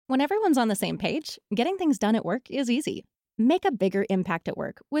When everyone's on the same page, getting things done at work is easy. Make a bigger impact at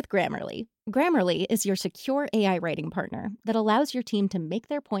work with Grammarly. Grammarly is your secure AI writing partner that allows your team to make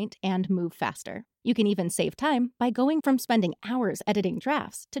their point and move faster. You can even save time by going from spending hours editing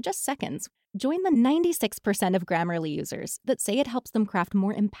drafts to just seconds. Join the 96% of Grammarly users that say it helps them craft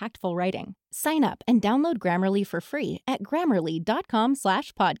more impactful writing. Sign up and download Grammarly for free at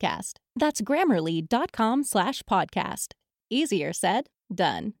grammarly.com/podcast. That's grammarly.com/podcast. Easier said,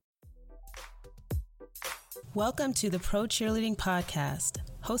 done. Welcome to the Pro Cheerleading Podcast,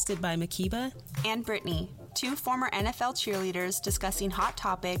 hosted by Makiba and Brittany, two former NFL cheerleaders discussing hot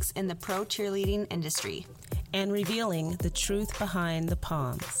topics in the pro cheerleading industry and revealing the truth behind the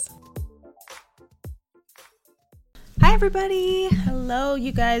palms. Hi, everybody. Hello,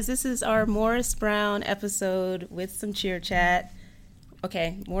 you guys. This is our Morris Brown episode with some cheer chat.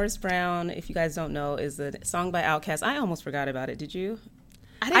 Okay, Morris Brown, if you guys don't know, is a song by Outkast. I almost forgot about it. Did you?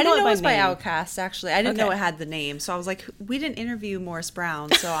 I didn't know it was by Outkast, actually. I didn't know it had the name. So I was like, we didn't interview Morris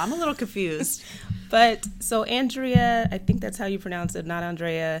Brown, so I'm a little confused. But so Andrea, I think that's how you pronounce it, not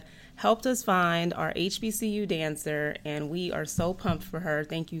Andrea, helped us find our HBCU dancer, and we are so pumped for her.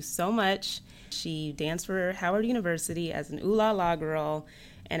 Thank you so much. She danced for Howard University as an Ooh La La girl.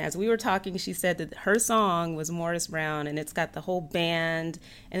 And as we were talking, she said that her song was Morris Brown, and it's got the whole band,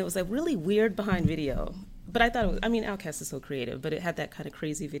 and it was like really weird behind video. But I thought it was, Outkast is so creative, but it had that kind of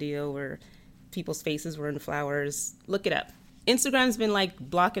crazy video where people's faces were in flowers. Look it up. Instagram's been like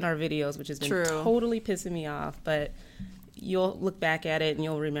blocking our videos, which has been totally pissing me off, but you'll look back at it and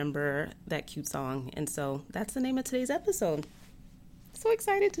you'll remember that cute song. And so that's the name of today's episode. So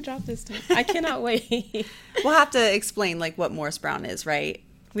excited to drop this time. I cannot wait. We'll have to explain like what Morris Brown is, right?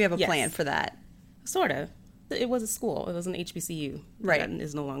 We have a plan for that. Sort of. It was a school. It was an HBCU. Right. That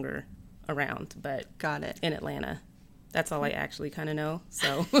is no longer around, but got it. In Atlanta. That's all I actually kind of know.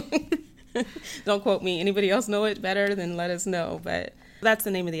 So don't quote me. Anybody else know it better, then let us know. But that's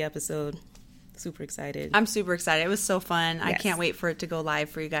the name of the episode. Super excited. I'm super excited. It was so fun. Yes. I can't wait for it to go live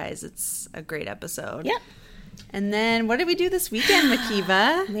for you guys. It's a great episode. Yeah. And then what did we do this weekend,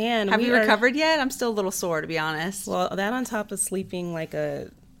 Makiba? Man, have you recovered yet? I'm still a little sore, to be honest. Well, that on top of sleeping like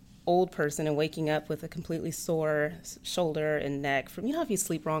a old person and waking up with a completely sore shoulder and neck from, you know, if you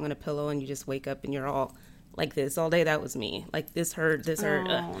sleep wrong on a pillow and you just wake up and you're all like this all day. That was me. Like this hurt.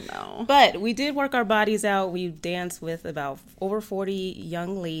 Oh, no. But we did work our bodies out. We danced with about over 40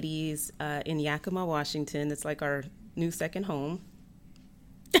 young ladies in Yakima, Washington. It's like our new second home.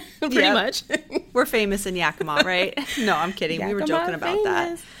 Pretty much. We're famous in Yakima, right? No, I'm kidding. Yakima, we were joking about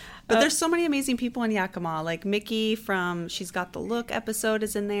famous. That. But there's so many amazing people in Yakima. Like Mickey from She's Got the Look episode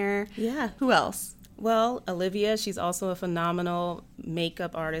is in there. Yeah. Who else? Well, Olivia, she's also a phenomenal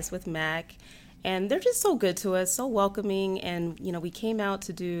makeup artist with MAC. And they're just so good to us, so welcoming. And, you know, we came out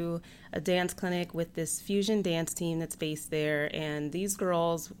to do a dance clinic with this fusion dance team that's based there. And these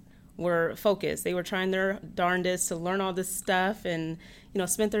girls were focused. They were trying their darndest to learn all this stuff and, you know,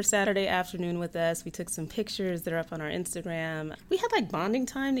 spent their Saturday afternoon with us. We took some pictures. They're up on our Instagram. We had like bonding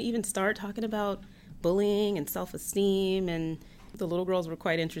time to even start talking about bullying and self-esteem. And the little girls were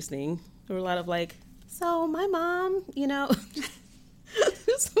quite interesting. There were a lot of like, so my mom, you know,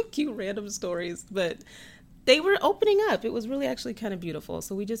 some cute random stories. But they were opening up. It was really actually kind of beautiful.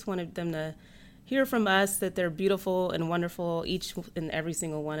 So we just wanted them to hear from us that they're beautiful and wonderful, each and every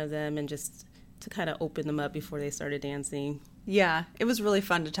single one of them, and just to kind of open them up before they started dancing. Yeah, it was really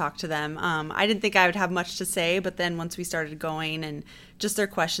fun to talk to them. I didn't think I would have much to say, but then once we started going and just their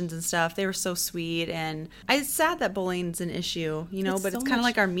questions and stuff, they were so sweet. And it's sad that bullying's an issue, you know, but it's kind of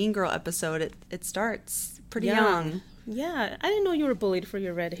like our Mean Girl episode. It starts pretty young. Yeah, I didn't know you were bullied for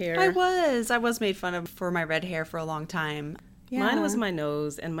your red hair. I was made fun of for my red hair for a long time. Yeah. Mine was my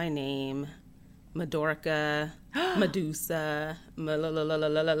nose and my name. Madorka, Medusa,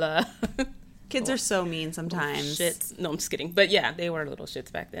 la. Kids are so mean sometimes. Shits. No, I'm just kidding. But yeah, they were little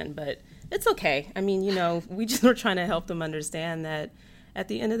shits back then. But it's okay. I mean, you know, we just were trying to help them understand that at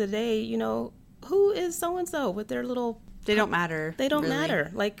the end of the day, you know, who is so-and-so with their little... They don't matter. They don't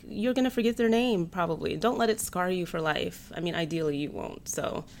matter. Like, you're going to forget their name, probably. Don't let it scar you for life. I mean, ideally, you won't.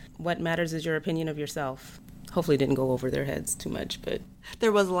 So what matters is your opinion of yourself. Hopefully it didn't go over their heads too much, but...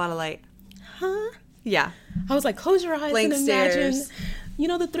 There was a lot of like... Huh? Yeah. I was like, close your eyes Blank and imagine, stares. You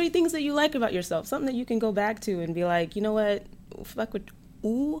know, the 3 things that you like about yourself. Something that you can go back to and be like, you know what? Fuck with,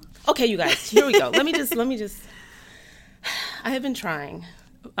 ooh. Okay, you guys, here we go. Let me just, I have been trying.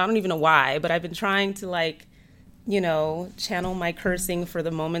 I don't even know why, but I've been trying to like channel my cursing for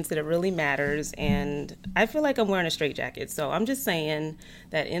the moments that it really matters. And I feel like I'm wearing a straitjacket. So I'm just saying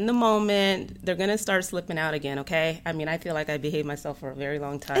that in the moment, they're going to start slipping out again, okay? I mean, I feel like I behaved myself for a very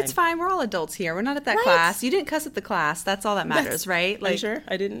long time. It's fine. We're all adults here. We're not at that class. You didn't cuss at the class. That's all that matters, right? Are you sure?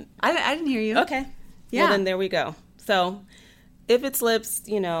 I didn't? I didn't hear you. Okay. Yeah. Well, then there we go. So if it slips,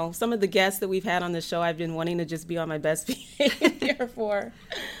 some of the guests that we've had on the show, I've been wanting to just be on my best behavior for.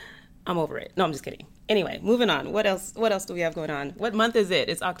 I'm over it. No, I'm just kidding. Anyway, moving on. What else do we have going on? What month is it?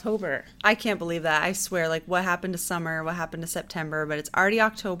 It's October. I can't believe that. I swear, like, what happened to summer? What happened to September? But it's already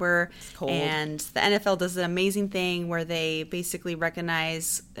October. It's cold. And the NFL does an amazing thing where they basically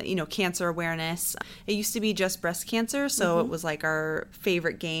recognize, cancer awareness. It used to be just breast cancer, so it was like our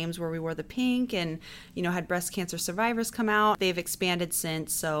favorite games where we wore the pink and, had breast cancer survivors come out. They've expanded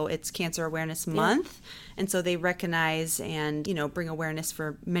since, so it's Cancer Awareness Month. And so they recognize and, bring awareness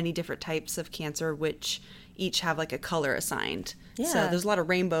for many different types of cancer, which each have like a color assigned. Yeah. So there's a lot of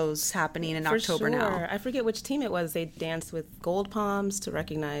rainbows happening in October now. I forget which team it was. They danced with gold palms to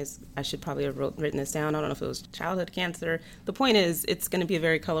recognize, I should probably have written this down. I don't know if it was childhood cancer. The point is, it's going to be a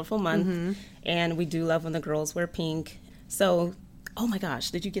very colorful month. And we do love when the girls wear pink. So, oh my gosh,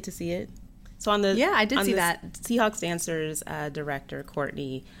 did you get to see it? So I did see that. Seahawks Dancers director,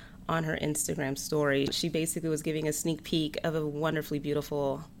 Courtney, on her Instagram story, she basically was giving a sneak peek of a wonderfully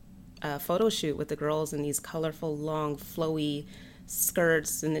beautiful photo shoot with the girls in these colorful, long, flowy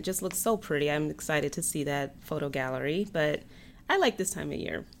skirts, and it just looks so pretty. I'm excited to see that photo gallery, but I like this time of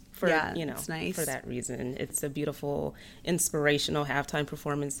year for it's nice. For that reason. It's a beautiful, inspirational halftime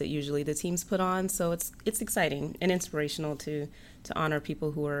performance that usually the teams put on, so it's exciting and inspirational to honor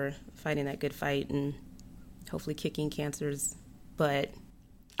people who are fighting that good fight and hopefully kicking cancer's butt.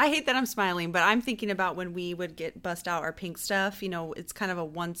 I hate that I'm smiling, but I'm thinking about when we would bust out our pink stuff. It's kind of a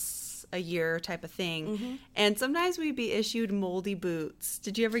once a year type of thing. And sometimes we'd be issued moldy boots.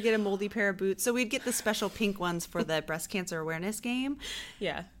 Did you ever get a moldy pair of boots? So we'd get the special pink ones for the breast cancer awareness game.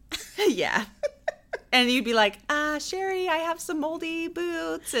 Yeah. Yeah. And you'd be like, Sherry, I have some moldy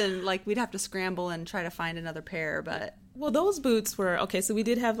boots. And like we'd have to scramble and try to find another pair. But well, those boots were okay. So we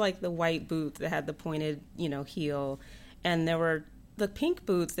did have like the white boot that had the pointed, heel, and there were the pink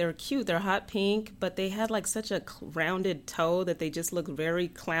boots. They were cute. They're hot pink, but they had like such a rounded toe that they just look very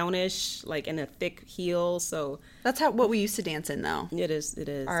clownish, like in a thick heel. So that's what we used to dance in, though. It is.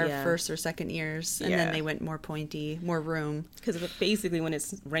 Our first or second years, and then they went more pointy, more room. Because basically, when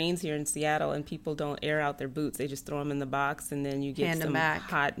it rains here in Seattle and people don't air out their boots, they just throw them in the box, and then you get some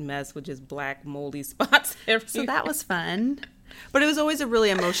hot mess with just black moldy spots everywhere. So that was fun, but it was always a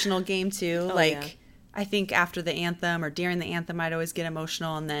really emotional game too. I think after the anthem or during the anthem, I'd always get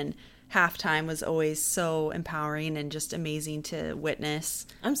emotional, and then halftime was always so empowering and just amazing to witness.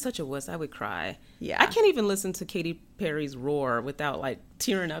 I'm such a wuss. I would cry. Yeah. I can't even listen to Katy Perry's Roar without like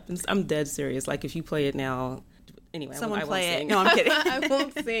tearing up. And I'm dead serious. Like if you play it now, anyway, someone I play won't it. Sing. No, I'm kidding. I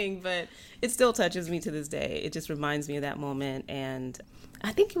won't sing, but it still touches me to this day. It just reminds me of that moment. And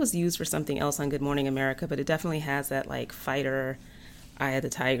I think it was used for something else on Good Morning America, but it definitely has that like fighter, Eye of the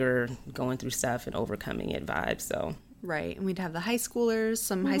Tiger, going through stuff and overcoming it vibe. So right, and we'd have the high schoolers.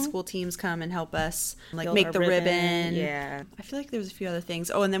 Some high school teams come and help us, like build make the ribbon. Yeah, I feel like there was a few other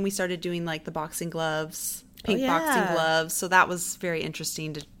things. Oh, and then we started doing like the boxing gloves, pink boxing gloves. So that was very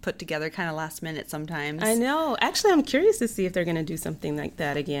interesting to put together, kind of last minute sometimes. I know. Actually, I'm curious to see if they're going to do something like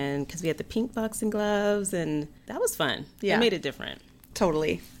that again, because we had the pink boxing gloves, and that was fun. Yeah, it made it different.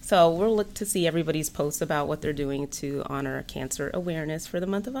 Totally. So we'll look to see everybody's posts about what they're doing to honor cancer awareness for the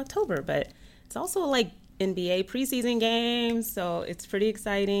month of October. But it's also like NBA preseason games, so it's pretty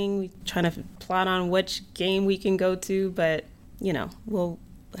exciting. We're trying to plot on which game we can go to, but, we'll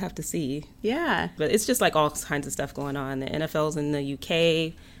have to see. Yeah. But it's just like all kinds of stuff going on. The NFL's in the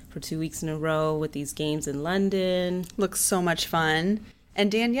UK for 2 weeks in a row with these games in London. Looks so much fun. And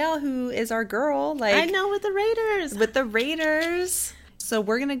Danielle, who is our girl, I know, with the Raiders. So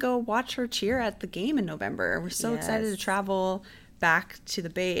we're going to go watch her cheer at the game in November. We're so excited to travel back to the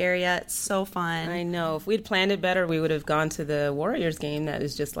Bay Area. It's so fun. I know. If we'd planned it better, we would have gone to the Warriors game that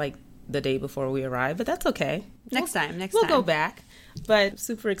is just like the day before we arrived. But that's okay. Next time. We'll go back. But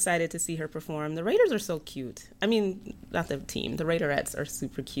super excited to see her perform. The Raiders are so cute. I mean, not the team. The Raiderettes are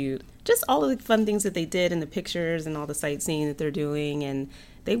super cute. Just all of the fun things that they did in the pictures and all the sightseeing that they're doing. And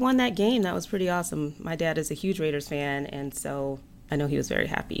they won that game. That was pretty awesome. My dad is a huge Raiders fan, and so I know he was very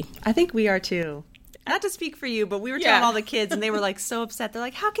happy. I think we are too. not to speak for you, but we were telling all the kids, and they were like so upset. They're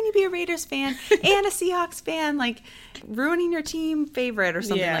like, how can you be a Raiders fan and a Seahawks fan? Like, ruining your team favorite or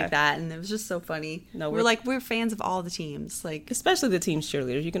something like that. And it was just so funny. No, we're fans of all the teams. Like, especially the team's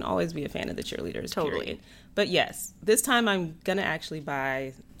cheerleaders. You can always be a fan of the cheerleaders, period. But yes, this time I'm going to actually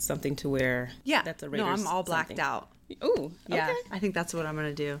buy something to wear. Yeah. That's a Raiders. No, I'm all blacked out. Ooh, yeah. Okay. I think that's what I'm going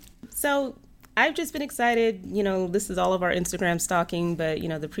to do. So I've just been excited. You know, this is all of our Instagram stalking, but, you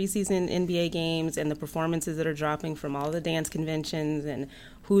know, the preseason NBA games and the performances that are dropping from all the dance conventions and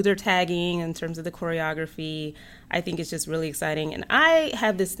who they're tagging in terms of the choreography, I think it's just really exciting. And I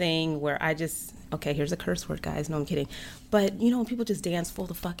have this thing where I just, okay, here's a curse word, guys. No, I'm kidding. But, you know, when people just dance full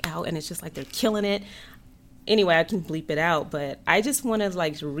the fuck out and it's just like they're killing it. Anyway, I can bleep it out, but I just want to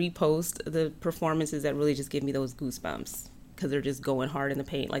like repost the performances that really just give me those goosebumps because they're just going hard in the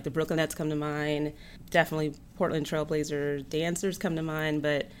paint. Like the Brooklyn Nets come to mind, definitely Portland Trailblazers dancers come to mind,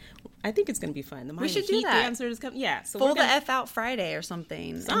 but I think it's going to be fun. The we should do that. Dancers come, yeah. So Full the F out Friday or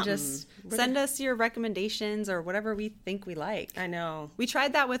something. And just send us your recommendations or whatever we think we like. I know. We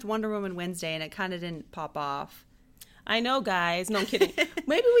tried that with Wonder Woman Wednesday and it kind of didn't pop off. I know, guys. No, I'm kidding.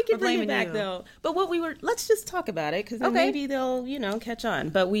 Maybe we can bring it back, though. But let's just talk about it, because then maybe they'll, catch on.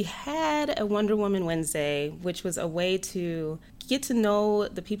 But we had a Wonder Woman Wednesday, which was a way to get to know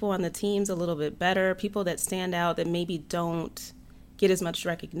the people on the teams a little bit better, people that stand out that maybe don't get as much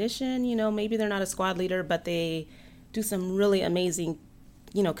recognition. Maybe they're not a squad leader, but they do some really amazing,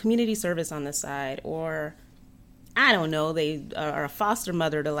 community service on the side, or I don't know, they are a foster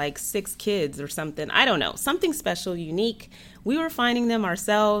mother to like 6 kids or something. I don't know. Something special, unique. We were finding them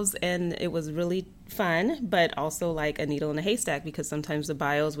ourselves, and it was really fun, but also like a needle in a haystack, because sometimes the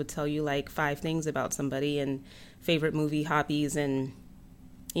bios would tell you like 5 things about somebody and favorite movie, hobbies, and,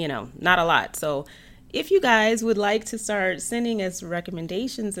 not a lot. So if you guys would like to start sending us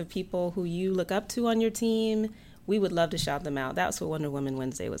recommendations of people who you look up to on your team, we would love to shout them out. That's what Wonder Woman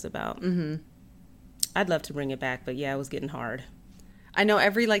Wednesday was about. Mm-hmm. I'd love to bring it back, but yeah, it was getting hard. I know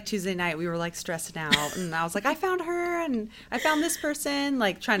every Tuesday night we were stressing out, and I was like, I found her and I found this person,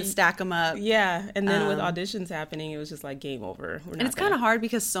 trying to stack them up. Yeah, and then with auditions happening, it was just game over. And it's kind of hard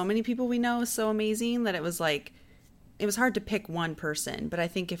because so many people we know is so amazing that it was hard to pick one person. But I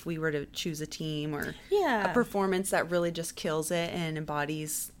think if we were to choose a team or a performance that really just kills it and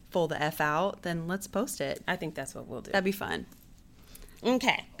embodies full the F out, then let's post it. I think that's what we'll do. That'd be fun.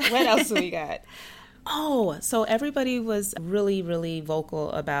 Okay, what else do we got? Oh, so everybody was really, really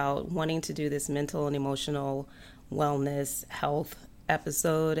vocal about wanting to do this mental and emotional wellness health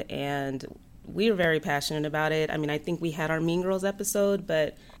episode, and we were very passionate about it. I mean, I think we had our Mean Girls episode,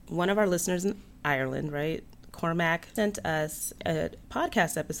 but one of our listeners in Ireland, right, Cormac, sent us a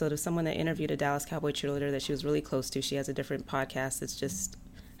podcast episode of someone that interviewed a Dallas Cowboy cheerleader that she was really close to. She has a different podcast. It's just,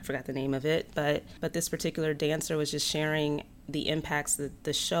 I forgot the name of it, but this particular dancer was just sharing the impacts that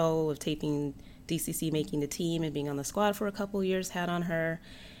the show of taping DCC making the team and being on the squad for a couple years had on her.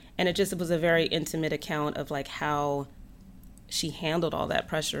 And it was a very intimate account of how she handled all that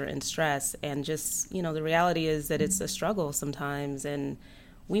pressure and stress. And just, the reality is that it's a struggle sometimes. And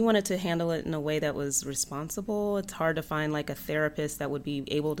we wanted to handle it in a way that was responsible. It's hard to find a therapist that would be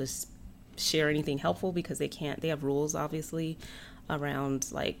able to share anything helpful, because they have rules, obviously,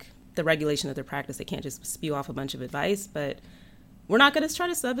 around the regulation of their practice. They can't just spew off a bunch of advice, but we're not going to try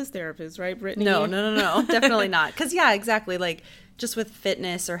to sub as therapists, right, Brittany? No, definitely not. Because, yeah, exactly. Just with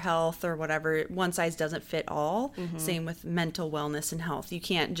fitness or health or whatever, one size doesn't fit all. Mm-hmm. Same with mental wellness and health. You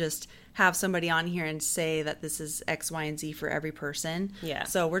can't just have somebody on here and say that this is X, Y, and Z for every person. Yeah.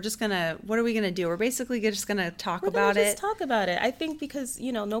 So we're just going to, what are we going to do? We're basically just going to talk about it. Just talk about it. I think because,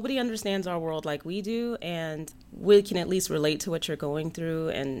 nobody understands our world like we do, and we can at least relate to what you're going through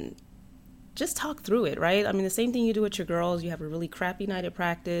and just talk through it, right? I mean, the same thing you do with your girls. You have a really crappy night at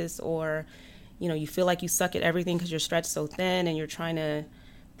practice, or, you feel like you suck at everything because you're stretched so thin, and you're trying to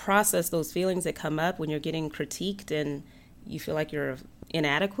process those feelings that come up when you're getting critiqued and you feel like you're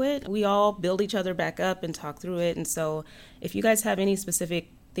inadequate. We all build each other back up and talk through it. And so if you guys have any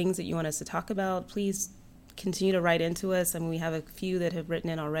specific things that you want us to talk about, please continue to write into us. I mean, we have a few that have written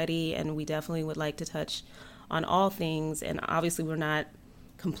in already, and we definitely would like to touch on all things. And obviously we're not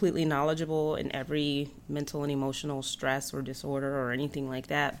completely knowledgeable in every mental and emotional stress or disorder or anything like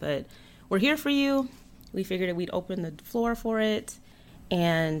that, but we're here for you. We figured that we'd open the floor for it,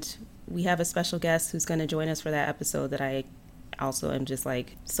 and we have a special guest who's going to join us for that episode that I also am just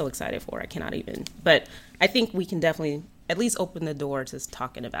so excited for. I cannot even, but I think we can definitely at least open the door to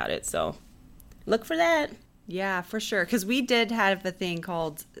talking about it, so look for that. Yeah, for sure, because we did have a thing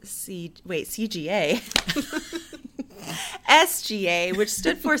called CGA. SGA, which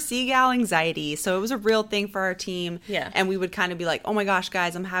stood for Seagal Anxiety. So it was a real thing for our team. Yeah. And we would kind of be like, oh my gosh,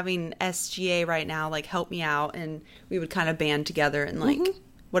 guys, I'm having SGA right now. Like, help me out. And we would kind of band together and like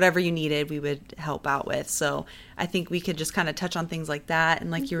whatever you needed, we would help out with. So I think we could just kind of touch on things like that. And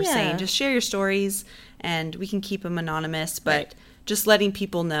like you were saying, just share your stories and we can keep them anonymous. But just letting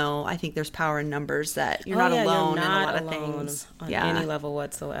people know, I think there's power in numbers, that you're not alone in a lot of things. On any level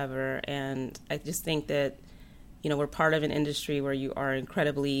whatsoever. And I just think that, you know, we're part of an industry where you are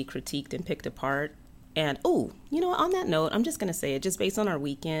incredibly critiqued and picked apart. And, on that note, I'm just going to say it, just based on our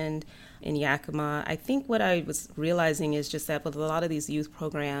weekend in Yakima, I think what I was realizing is just that with a lot of these youth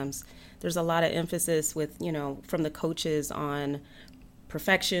programs, there's a lot of emphasis with, from the coaches on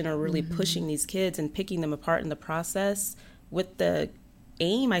perfection or really pushing these kids and picking them apart in the process with the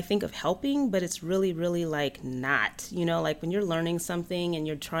aim, I think, of helping, but it's really, really like not, like when you're learning something and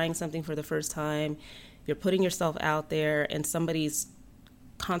you're trying something for the first time, you're putting yourself out there and somebody's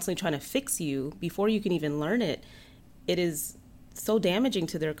constantly trying to fix you before you can even learn it. It is so damaging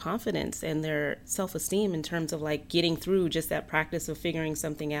to their confidence and their self-esteem in terms of like getting through just that practice of figuring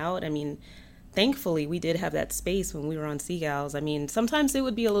something out. I mean, thankfully we did have that space when we were on Seagulls. I mean, sometimes it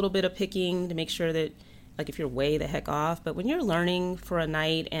would be a little bit of picking to make sure that, like, if you're way the heck off, but when you're learning for a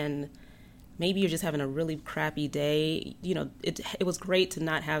night and maybe you're just having a really crappy day, it was great to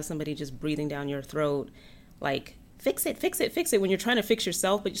not have somebody just breathing down your throat, like, fix it when you're trying to fix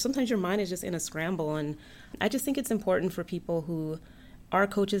yourself, but sometimes your mind is just in a scramble. And I just think it's important for people who are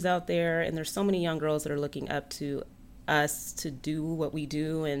coaches out there, and there's so many young girls that are looking up to us to do what we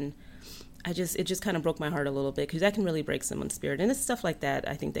do, and it just kind of broke my heart a little bit, because that can really break someone's spirit. And it's stuff like that,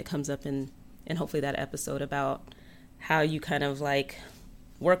 I think, that comes up in hopefully that episode about how you kind of like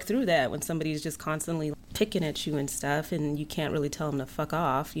work through that when somebody's just constantly picking at you and stuff, and you can't really tell them to fuck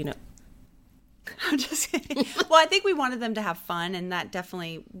off, I'm just kidding. Well, I think we wanted them to have fun, and that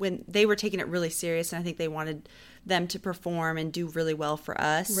definitely, when they were taking it really serious, and I think they wanted them to perform and do really well for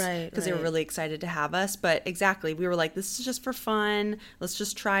us, right? Because they were really excited to have us. But exactly, we were like, this is just for fun. Let's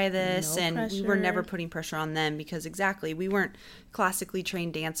just try this, no and pressure. We were never putting pressure on them, because exactly, we weren't classically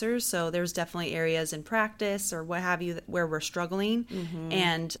trained dancers, so there's definitely areas in practice or what have you where we're struggling.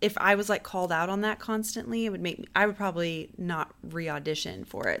 And if I was like called out on that constantly, I would probably not re-audition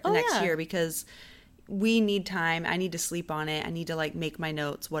for it the next year, because we need time. I need to sleep on it. I need to like make my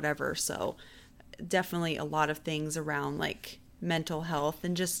notes, whatever. So definitely a lot of things around like mental health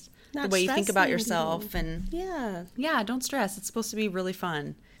and just not the way you think about yourself. And yeah, don't stress. It's supposed to be really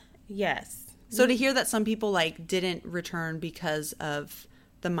fun. Yes. So to hear that some people like didn't return because of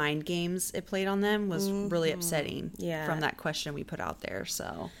the mind games it played on them was really upsetting from that question we put out there.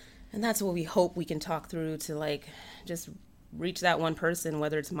 So, and that's what we hope we can talk through to like just reach that one person,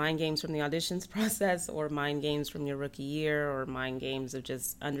 whether it's mind games from the auditions process or mind games from your rookie year or mind games of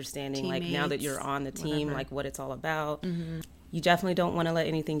just understanding teammates, like now that you're on the team, like what it's all about. You definitely don't want to let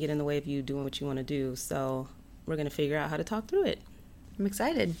anything get in the way of you doing what you want to do. So we're going to figure out how to talk through it. I'm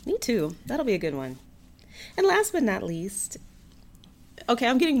excited. Me too. That'll be a good one. And last but not least, okay,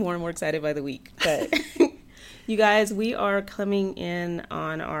 I'm getting more and more excited by the week, but you guys, we are coming in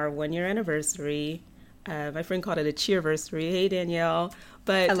on our 1-year anniversary. My friend called it a cheerversary. Hey, Danielle.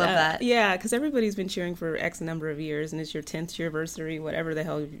 But I love that. Yeah, because everybody's been cheering for X number of years, and it's your 10th cheerversary, whatever the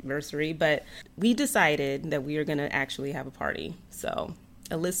hell anniversary. But we decided that we are going to actually have a party. So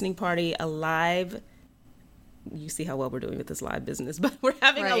a listening party, a live, you see how well we're doing with this live business, but we're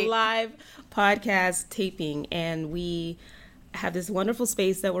having a live podcast taping, and we have this wonderful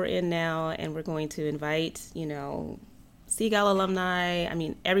space that we're in now, and we're going to invite, Seagull alumni,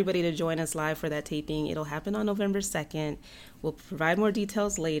 everybody to join us live for that taping. It'll happen on November 2nd. We'll provide more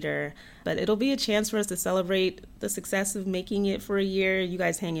details later, but it'll be a chance for us to celebrate the success of making it for a year. You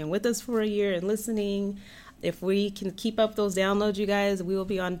guys hanging with us for a year and listening. If we can keep up those downloads, you guys, we will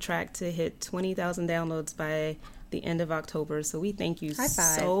be on track to hit 20,000 downloads by the end of October. So we thank you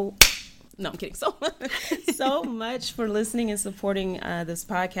so much for listening and supporting this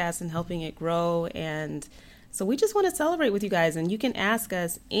podcast and helping it grow. And so we just want to celebrate with you guys, and you can ask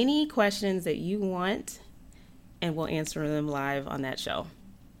us any questions that you want, and we'll answer them live on that show.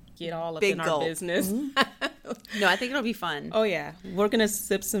 Get all up in our business. No, I think it'll be fun. Oh, yeah. We're going to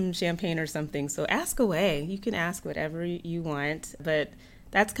sip some champagne or something. So ask away. You can ask whatever you want, but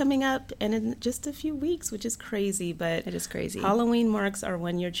that's coming up in just a few weeks, which is crazy. But it is crazy. Halloween marks our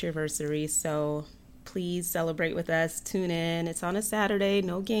 1-year cheerversary, so please celebrate with us. Tune in. It's on a Saturday,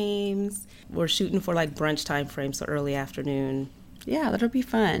 no games. We're shooting for like brunch time frame, so early afternoon. Yeah, that'll be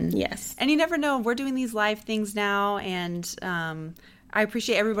fun. Yes. And you never know. We're doing these live things now, and I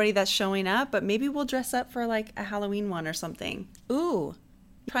appreciate everybody that's showing up, but maybe we'll dress up for like a Halloween one or something. Ooh.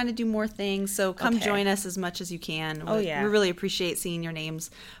 Trying to do more things, so come join us as much as you can. Oh, yeah. We really appreciate seeing your names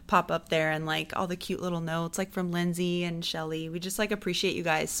pop up there and like all the cute little notes like from Lindsay and Shelly. We just like appreciate you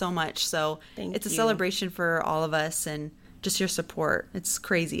guys so much. So it's a celebration for all of us and just your support. It's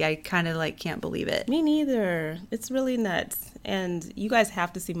crazy. I kind of like can't believe it. Me neither. It's really nuts. And you guys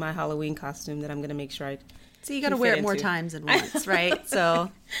have to see my Halloween costume that I'm going to make sure I So you got to wear it more times than once, right?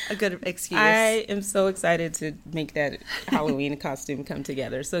 So a good excuse. I am so excited to make that Halloween costume come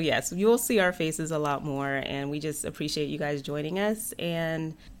together. So yes, you'll see our faces a lot more, and we just appreciate you guys joining us.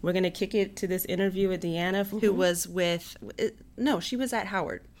 And we're going to kick it to this interview with Deanna, who was with, no, she was at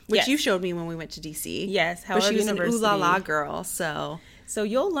Howard, which you showed me when we went to DC. Yes, Howard University. But she was University. an ooh la la girl, so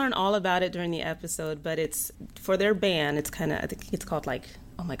you'll learn all about it during the episode, but it's for their band. It's kind of, I think it's called like,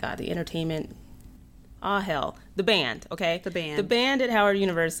 oh my God, the entertainment. The band, okay? The band at Howard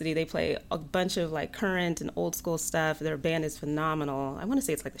University, they play a bunch of like current and old school stuff. Their band is phenomenal. I want to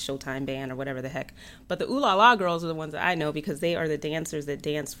say it's like the Showtime band or whatever the heck. But the Ooh La La girls are the ones that I know because they are the dancers that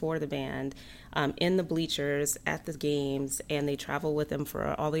dance for the band in the bleachers at the games, and they travel with them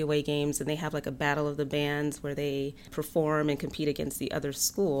for all the away games, and they have like a battle of the bands where they perform and compete against the other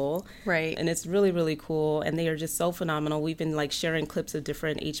school. Right. And it's really, really cool, and they are just so phenomenal. We've been like sharing clips of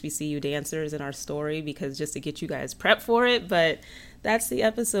different HBCU dancers in our story because just to get you guys prepped for it, but that's the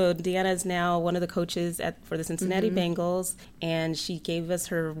episode. Deanna is now one of the coaches for the Cincinnati Bengals, and she gave us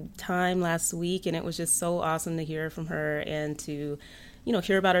her time last week, and it was just so awesome to hear from her and to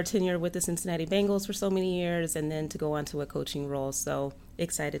hear about her tenure with the Cincinnati Bengals for so many years, and then to go on to a coaching role. So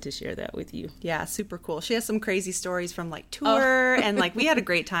excited to share that with you. Yeah, super cool. She has some crazy stories from like tour, and like we had a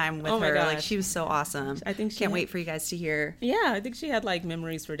great time with her. Like she was so awesome. I think can't wait for you guys to hear. Yeah, I think she had like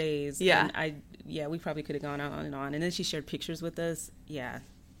memories for days. Yeah, and we probably could have gone on and on. And then she shared pictures with us. Yeah.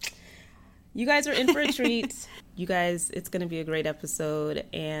 You guys are in for a treat. You guys, it's going to be a great episode,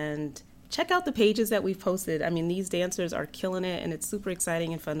 and check out the pages that we've posted. I mean, these dancers are killing it, and it's super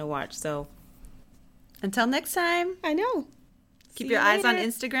exciting and fun to watch. So until next time. I know. Keep your eyes on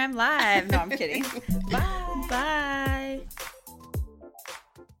Instagram Live. No, I'm kidding. Bye. Bye.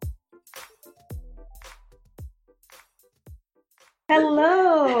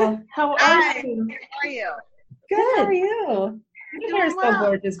 Hello. How are you? How are you? Good. How are you? Your hair is so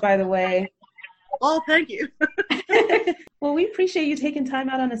gorgeous, by the way. Oh, thank you. Well, we appreciate you taking time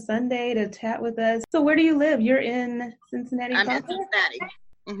out on a Sunday to chat with us. So where do you live? You're in Cincinnati? I'm in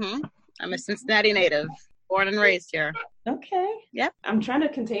Cincinnati. I'm a Cincinnati native, born and raised here. Okay. Yep. I'm trying to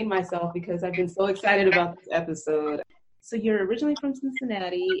contain myself because I've been so excited about this episode. So you're originally from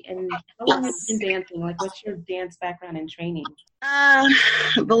Cincinnati, and how long have you been dancing? Like, what's your dance background and training?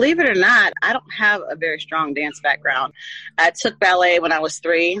 Believe it or not, I don't have a very strong dance background. I took ballet when I was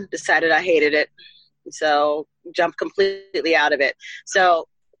 3, decided I hated it, so jumped completely out of it. So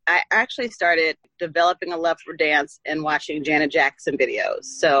I actually started developing a love for dance and watching Janet Jackson videos.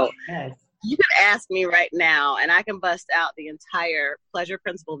 So you could ask me right now, and I can bust out the entire Pleasure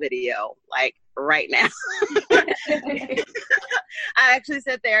Principle video, like right now. I actually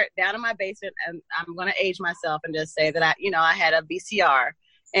sit there down in my basement, and I'm going to age myself and just say that I had a VCR,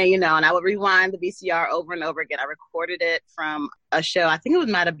 and I would rewind the VCR over and over again. I recorded it from a show. I think it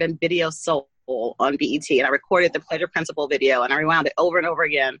might have been Video Soul on BET, and I recorded the Pleasure Principle video, and I rewound it over and over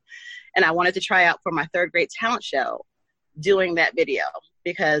again. And I wanted to try out for my 3rd grade talent show doing that video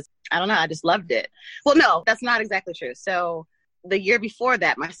because I don't know, I just loved it. Well, no, that's not exactly true. So the year before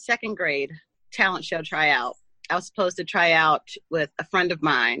that, my 2nd grade talent show tryout, I was supposed to try out with a friend of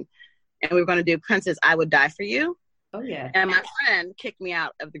mine, and we were going to do Princess I Would Die For You. Oh, yeah. And my friend kicked me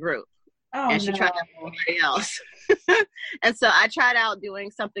out of the group. Oh, and she tried out with somebody else. And so I tried out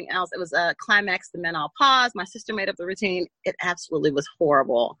doing something else. It was a Climax, The Men All Pause. My sister made up the routine. It absolutely was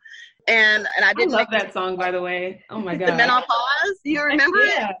horrible. And I didn't love that song, by the way. Oh, my God. The Men All Pause? You remember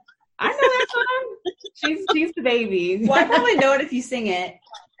it? I know that song. She's the baby. Well, I probably know it if you sing it.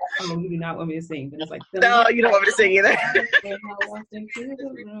 Oh, you do not want me to sing, but it's like... No, you don't want me to sing either.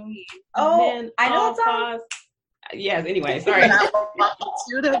 Oh, I know that song. Yes, anyway, sorry.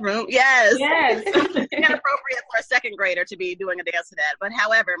 To the room. Yes. Yes. Inappropriate for a 2nd grader to be doing a dance to that. But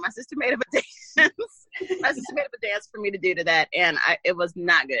however, my sister made up a dance. My sister made up a dance for me to do to that, and it was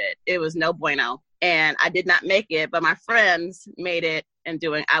not good. It was no bueno. And I did not make it, but my friends made it in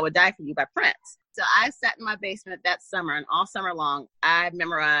doing I Would Die For You by Prince. So I sat in my basement that summer, and all summer long, I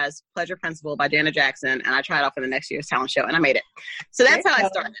memorized Pleasure Principle by Janet Jackson, and I tried out for the next year's talent show, and I made it. So that's how I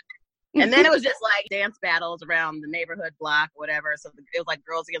started. And then it was just like dance battles around the neighborhood block, whatever. So it was like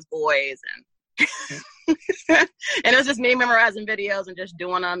girls against boys. And And it was just me memorizing videos and just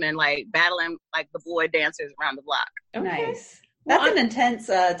doing them and like battling like the boy dancers around the block. Okay. Nice. That's an intense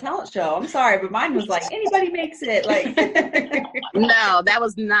talent show. I'm sorry, but mine was like anybody makes it. Like, No, that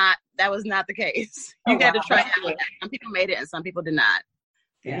was not the case. You had to try out. Some people made it and some people did not.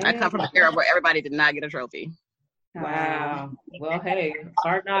 Yeah. I come from an era where everybody did not get a trophy. Wow. Well, hey,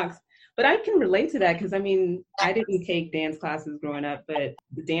 hard knocks. But I can relate to that because, I mean, I didn't take dance classes growing up, but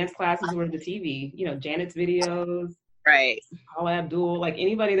the dance classes were the TV, you know, Janet's videos, Right. Paula Abdul, like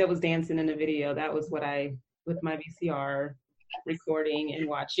anybody that was dancing in a video, that was what I, with my VCR, recording and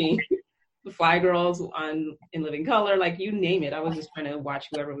watching the Fly Girls in Living Color, like you name it. I was just trying to watch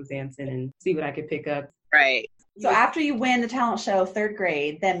whoever was dancing and see what I could pick up. Right. so after you win the talent show, 3rd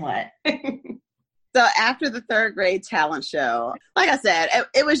grade, then what? So after the 3rd grade talent show, like I said,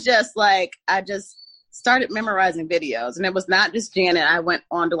 it was just like I just started memorizing videos. And it was not just Janet. I went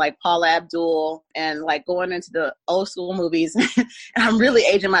on to like Paula Abdul and like going into the old school movies. And I'm really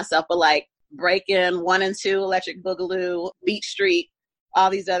aging myself, but like Breakin', 1 and 2, Electric Boogaloo, Beat Street, all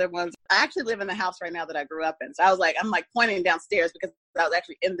these other ones. I actually live in the house right now that I grew up in. So I'm like pointing downstairs because I was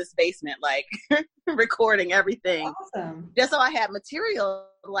actually in this basement, like recording everything. Awesome. Just so I had material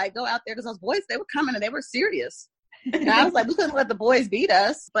to like go out there because those boys, they were coming and they were serious. And I was like, we couldn't let the boys beat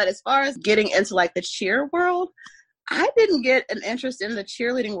us. But as far as getting into like the cheer world, I didn't get an interest in the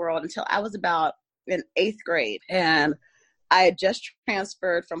cheerleading world until I was about in 8th grade. And I had just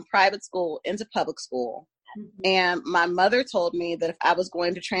transferred from private school into public school. And my mother told me that if I was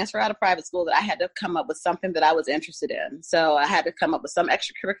going to transfer out of private school, that I had to come up with something that I was interested in. So I had to come up with some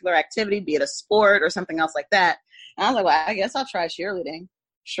extracurricular activity, be it a sport or something else like that. And I was like, well, I guess I'll try cheerleading.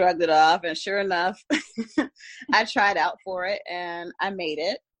 Shrugged it off. And sure enough, I tried out for it and I made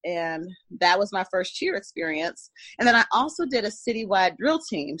it. And that was my first cheer experience. And then I also did a citywide drill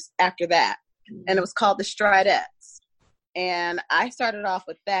teams after that. And it was called the Stridettes. And I started off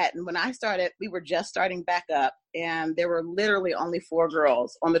with that. And when I started, we were just starting back up. And there were literally only 4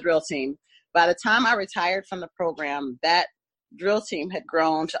 girls on the drill team. By the time I retired from the program, that drill team had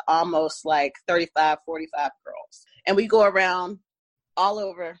grown to almost like 35, 45 girls. And we go around all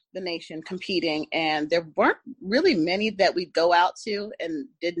over the nation competing. And there weren't really many that we'd go out to and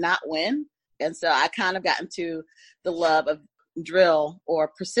did not win. And so I kind of got into the love of drill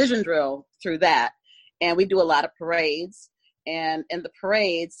or precision drill through that. And we do a lot of parades. And in the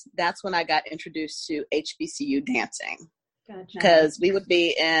parades, that's when I got introduced to HBCU dancing. Because we would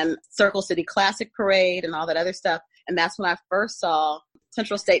be in Circle City Classic Parade and all that other stuff. And that's when I first saw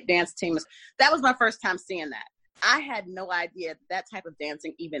Central State Dance Team. That was my first time seeing that. I had no idea that type of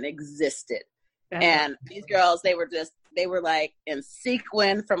dancing even existed. And these girls, they were like in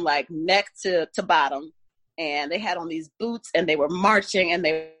sequin from like neck to bottom. And they had on these boots and they were marching and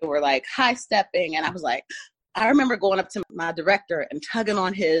they were like high stepping. And I was like, I remember going up to my director and tugging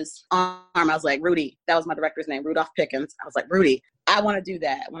on his arm. I was like, Rudy, that was my director's name, Rudolph Pickens. I was like, Rudy, I want to do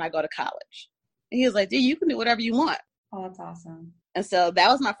that when I go to college. And he was like, dude, you can do whatever you want. Oh, that's awesome. And so that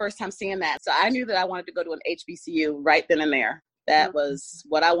was my first time seeing that. So I knew that I wanted to go to an HBCU right then and there. That was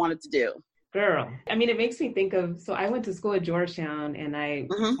what I wanted to do. Girl. I mean, it makes me think of, so I went to school at Georgetown and I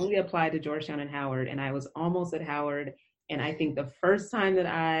only applied to Georgetown and Howard, and I was almost at Howard. And I think the first time that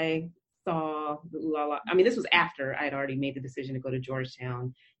I saw the Ooh La La, I mean, this was after I had already made the decision to go to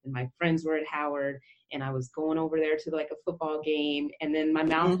Georgetown, and my friends were at Howard, and I was going over there to like a football game, and then my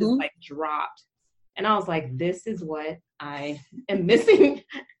mouth just like dropped. And I was like, this is what I am missing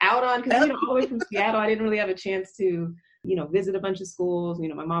out on. Because, all the way from Seattle, I didn't really have a chance to, visit a bunch of schools.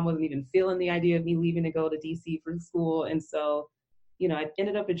 My mom wasn't even feeling the idea of me leaving to go to DC for school. And so, I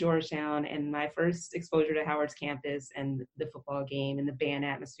ended up at Georgetown, and my first exposure to Howard's campus and the football game and the band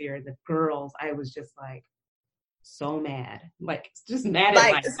atmosphere, the girls, I was just like so mad, like just mad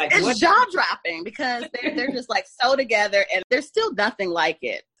at it's jaw dropping because they're just like so together, and there's still nothing like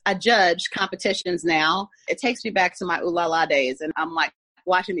it. I judge competitions now. It takes me back to my Ooh La La days, and I'm like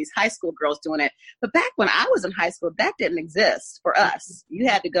watching these high school girls doing it. But back when I was in high school, that didn't exist for us. You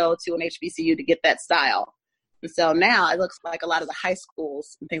had to go to an HBCU to get that style. And so now it looks like a lot of the high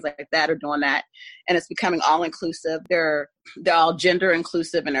schools and things like that are doing that. And it's becoming all inclusive. They're all gender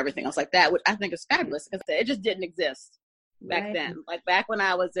inclusive and everything else like that, which I think is fabulous. It just didn't exist back then. Like back when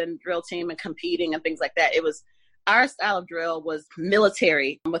I was in drill team and competing and things like that, our style of drill was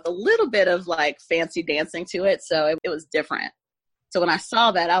military with a little bit of like fancy dancing to it. So it was different. So when I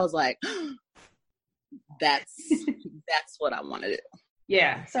saw that, I was like, that's what I want to do.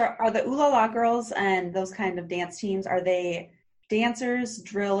 Yeah. So are the Ooh La La girls and those kind of dance teams, are they dancers,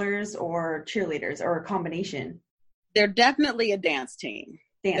 drillers, or cheerleaders, or a combination? They're definitely a dance team.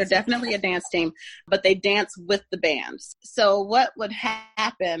 They're definitely a dance team, but they dance with the bands. So what would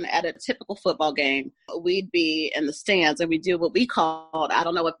happen at a typical football game, we'd be in the stands and we do what we called, I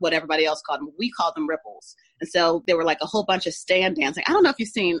don't know what everybody else called them, we called them ripples. And so there were like a whole bunch of stand dancing. I don't know if you've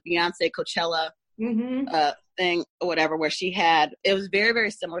seen Beyonce Coachella thing or whatever, where she had, it was very,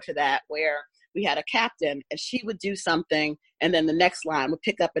 very similar to that, where we had a captain and she would do something and then the next line would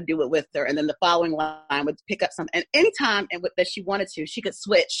pick up and do it with her. And then the following line would pick up something. And anytime that she wanted to, she could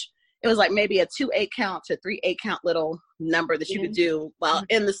switch. It was like maybe a 2/8 count to 3/8 count little number that you could do while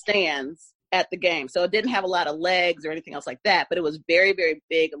in the stands at the game. So it didn't have a lot of legs or anything else like that, but it was very, very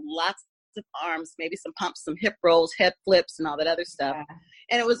big, lots of arms, maybe some pumps, some hip rolls, head flips, and all that other stuff. Yeah.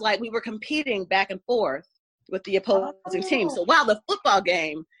 And it was like we were competing back and forth with the opposing team. So while the football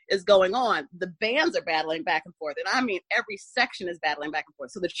game is going on, the bands are battling back and forth. And I mean, every section is battling back and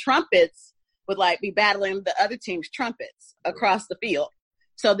forth. So the trumpets would like be battling the other team's trumpets across the field.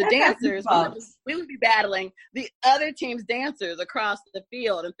 So the dancers, we would be battling the other team's dancers across the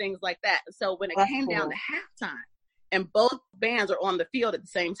field and things like that. So when it came down to halftime and both bands are on the field at the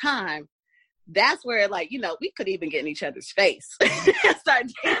same time, that's where, like, you know, we could even get in each other's face and start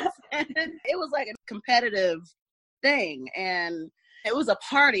dancing. It was like a competitive thing, and it was a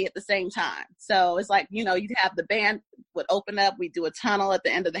party at the same time. So it's like, you know, you'd have the band would open up, we'd do a tunnel at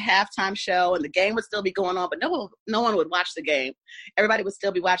the end of the halftime show, and the game would still be going on, but no one would watch the game. Everybody would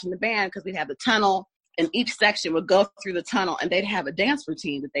still be watching the band because we'd have the tunnel, and each section would go through the tunnel, and they'd have a dance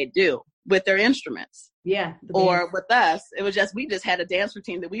routine that they do with their instruments. Yeah. Or with us, it was just, we just had a dance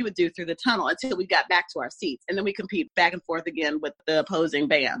routine that we would do through the tunnel until we got back to our seats. And then we compete back and forth again with the opposing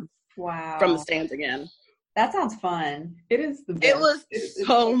band. Wow. From the stands again. That sounds fun. It is the best. It was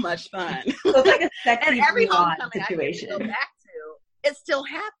so much fun. So it's like a sexy and every homecoming situation. I go back to, it still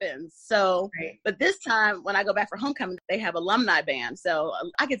happens. So, right. But this time when I go back for homecoming, they have alumni band. So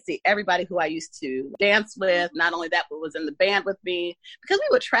I could see everybody who I used to dance with. Not only that, but was in the band with me, because we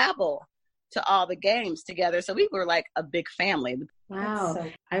would travel to all the games together. So we were like a big family. Wow. So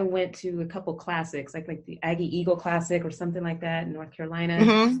I went to a couple classics, like the Aggie Eagle Classic or something like that in North Carolina.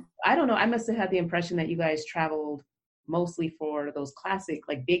 Mm-hmm. I don't know. I must have had the impression that you guys traveled mostly for those classic,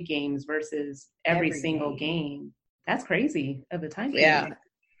 like big games versus every single game. That's crazy of a time commitment.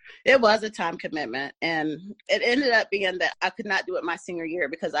 Yeah. It was a time commitment, and it ended up being that I could not do it my senior year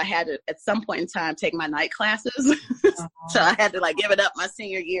because I had to, at some point in time, take my night classes. So I had to like give it up my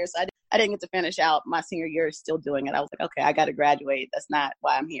senior year. So I didn't get to finish out my senior year still doing it. I was like, okay, I got to graduate. That's not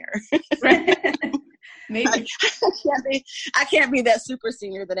why I'm here. Maybe I can't be that super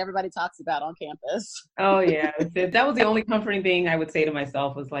senior that everybody talks about on campus. Oh yeah, that was the only comforting thing I would say to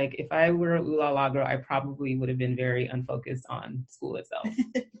myself was like, if I were a Ooh La La girl, I probably would have been very unfocused on school itself.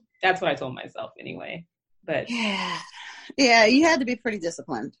 That's what I told myself anyway. But yeah, you had to be pretty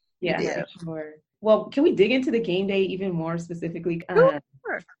disciplined. Yeah, sure. Well, can we dig into the game day even more specifically? Sure.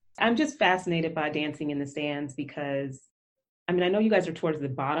 I'm just fascinated by dancing in the stands because, I mean, I know you guys are towards the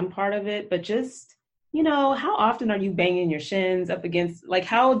bottom part of it, but just, you know, how often are you banging your shins up against, like,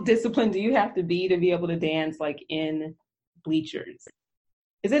 how disciplined do you have to be able to dance, like, in bleachers?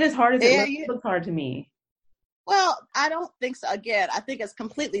 Is it as hard as it looks? It looks hard to me. Well, I don't think so. Again, I think it's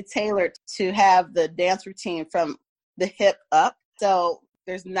completely tailored to have the dance routine from the hip up. So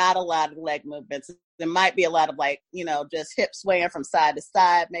there's not a lot of leg movements. There might be a lot of, like, you know, just hip swaying from side to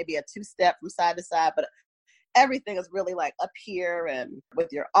side, maybe a two-step from side to side, but everything is really like up here and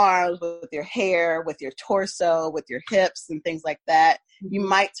with your arms, with your hair, with your torso, with your hips and things like that. Mm-hmm. You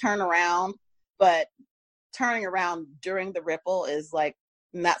might turn around, but turning around during the ripple is like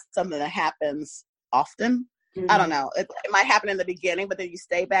not something that happens often. Mm-hmm. I don't know. It might happen in the beginning, but then you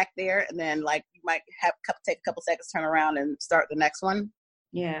stay back there and then like you might take a couple seconds, turn around and start the next one.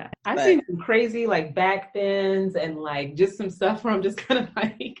 Yeah, I've seen some crazy like back bends and like just some stuff where I'm just kind of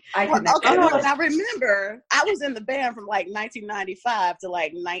like, I remember I was in the band from like 1995 to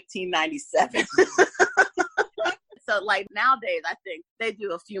like 1997. So like nowadays, I think they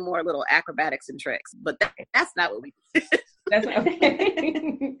do a few more little acrobatics and tricks, but that's not what we do. That's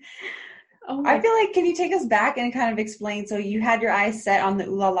okay. Oh, I feel like, can you take us back and kind of explain? So you had your eyes set on the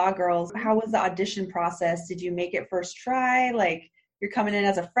Ooh La La girls. How was the audition process? Did you make it first try? Like, you're coming in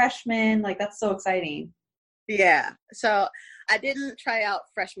as a freshman. Like, that's so exciting. Yeah. So I didn't try out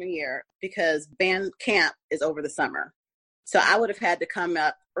freshman year because band camp is over the summer. So I would have had to come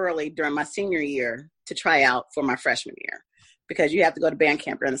up early during my senior year to try out for my freshman year because you have to go to band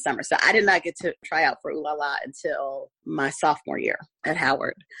camp during the summer. So I did not get to try out for Ooh La La until my sophomore year at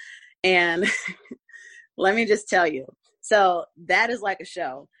Howard. And let me just tell you, so that is like a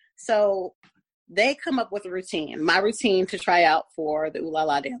show. So they come up with a routine. My routine to try out for the Ooh La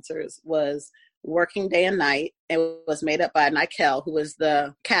La dancers was working day and night. It was made up by Nikel, who was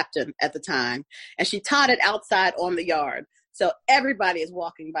the captain at the time. And she taught it outside on the yard. So everybody is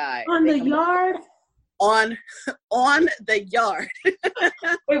walking by. On the yard? On the yard.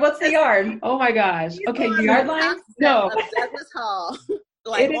 Wait, what's the yard? Oh my gosh. Okay, yard line? No. Douglas Hall.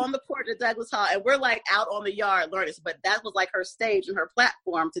 Like on the porch of Douglas Hall, and we're like out on the yard learning. But that was like her stage and her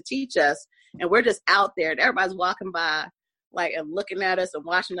platform to teach us, and we're just out there, and everybody's walking by, like, and looking at us and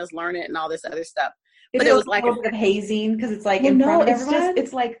watching us learn it and all this other stuff. But it was like a little bit of hazing because it's like in front of everyone.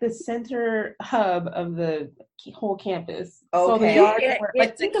 It's like the center hub of the whole campus. Okay. So the yard,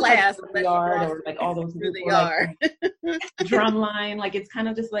 like the class, like the yard, or like all those through the yard, like, drum line. Like it's kind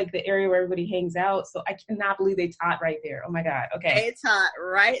of just like the area where everybody hangs out. So I cannot believe they taught right there. Oh my God. Okay. They taught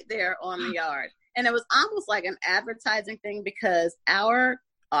right there on the yard, and it was almost like an advertising thing because our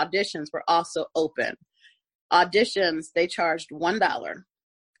auditions were also open. Auditions, they charged $1.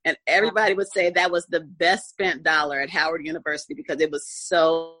 And everybody would say that was the best spent dollar at Howard University because it was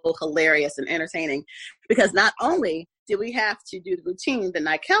so hilarious and entertaining. Because not only did we have to do the routine that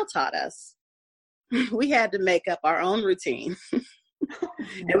Nikel taught us, we had to make up our own routine.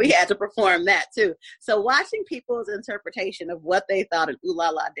 And we had to perform that too. So watching people's interpretation of what they thought an Ooh La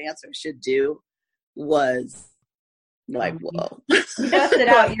La dancer should do was like, whoa. You busted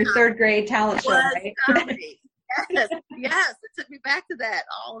out your third grade talent show, right? Comedy. Yes, it took me back to that.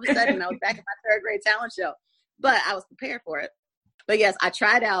 All of a sudden, I was back in my third grade talent show, but I was prepared for it. But yes, I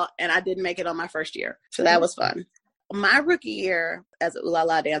tried out and I didn't make it on my first year. So that was fun. My rookie year as an Ooh La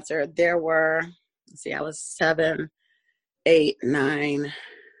La dancer, there were, I was 7, 8, 9,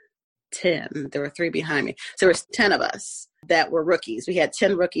 10. There were 3 behind me. So there was 10 of us that were rookies. We had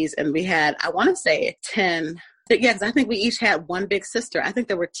 10 rookies and we had, I want to say 10. Yeah, because I think we each had one big sister. I think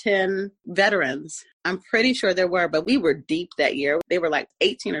there were 10 veterans. I'm pretty sure there were, but we were deep that year. They were like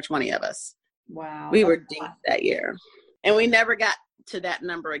 18 or 20 of us. Wow. We were deep that year. And we never got to that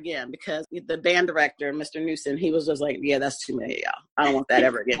number again because the band director, Mr. Newsom, he was just like, yeah, that's too many of y'all. I don't want that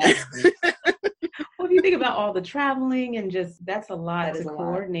ever again. Well, if you think about all the traveling and just, that's a lot to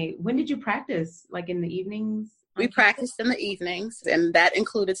coordinate. When did you practice? Like in the evenings? We practiced in the evenings, and that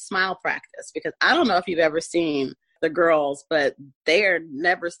included smile practice because I don't know if you've ever seen the girls, but they are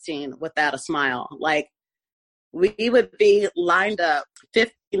never seen without a smile. Like we would be lined up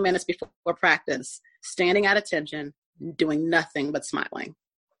 15 minutes before practice, standing at attention, doing nothing but smiling.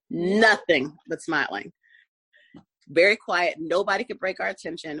 Nothing but smiling. Very quiet. Nobody could break our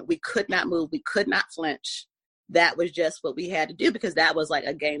attention. We could not move. We could not flinch. That was just what we had to do because that was like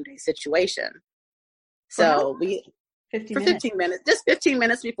a game day situation. So we, 15 minutes, just 15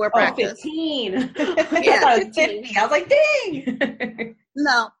 minutes before practice. 15. Yeah, 15. I was like, dang.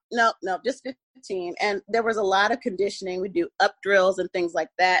 No, just 15. And there was a lot of conditioning. We do up drills and things like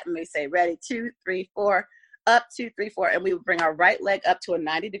that. And we say, ready, 2, 3, 4, up, 2, 3, 4. And we would bring our right leg up to a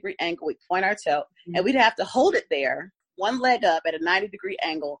 90-degree angle. We'd point our toe and we'd have to hold it there, one leg up at a 90-degree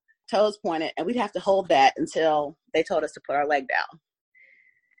angle, toes pointed. And we'd have to hold that until they told us to put our leg down.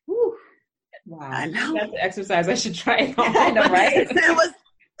 Whew. Wow. I know. That's an exercise I should try. I know, right? It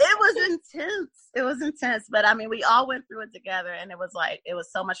was intense. It was intense. But I mean, we all went through it together and it was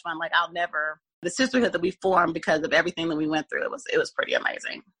so much fun. Like the sisterhood that we formed because of everything that we went through, it was pretty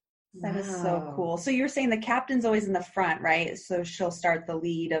amazing. That is so cool. So you're saying the captain's always in the front, right? So she'll start the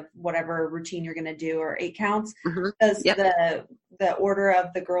lead of whatever routine you're going to do, or 8 counts. Mm-hmm. Does the order of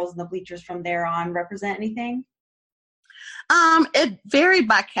the girls in the bleachers from there on represent anything? It varied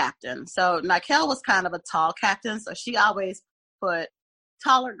by captain. So Nikel was kind of a tall captain, so she always put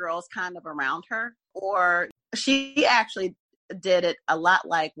taller girls kind of around her, or she actually did it a lot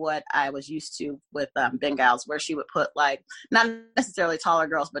like what I was used to with Bengals, where she would put like not necessarily taller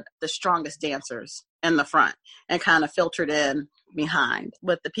girls, but the strongest dancers in the front and kind of filtered in behind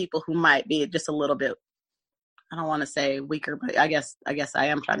with the people who might be just a little bit, I don't want to say weaker, but I guess I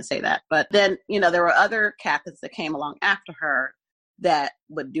am trying to say that. But then, there were other captains that came along after her that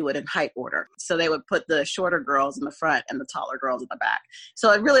would do it in height order. So they would put the shorter girls in the front and the taller girls in the back.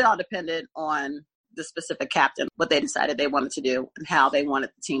 So it really all depended on the specific captain, what they decided they wanted to do and how they wanted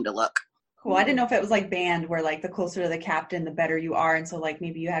the team to look. Cool. I didn't know if it was like band where like the closer to the captain, the better you are. And so like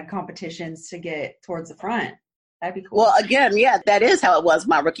maybe you had competitions to get towards the front. That'd be cool. Well, again, yeah, that is how it was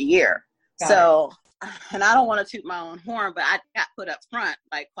my rookie year. And I don't want to toot my own horn, but I got put up front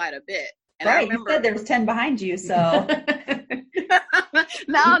like quite a bit. And right, I remember you said there was 10 behind you, so.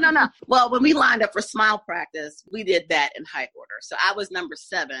 No. Well, when we lined up for smile practice, we did that in height order. So I was number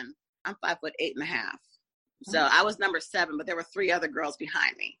 7. I'm 5'8.5". So I was number 7, but there were 3 other girls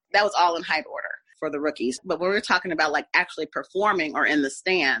behind me. That was all in height order. for the rookies. But when we're talking about like actually performing or in the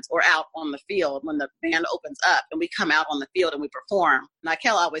stands or out on the field, when the band opens up and we come out on the field and we perform,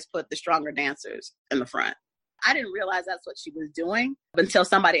 Nykel always put the stronger dancers in the front. I didn't realize that's what she was doing until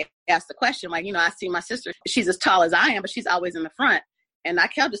somebody asked the question. Like, I see my sister, she's as tall as I am, but she's always in the front. And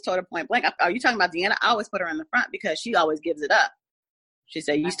Nykel just told her point blank, are you talking about Deanna? I always put her in the front because she always gives it up. She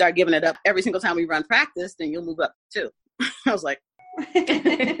said, you start giving it up every single time we run practice, then you'll move up too. I was like,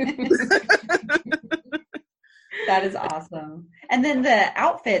 that is awesome. And then the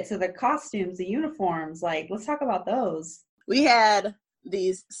outfits or the costumes, the uniforms, like, let's talk about those. We had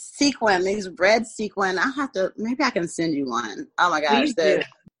these red sequin. Maybe I can send you one. Oh my gosh.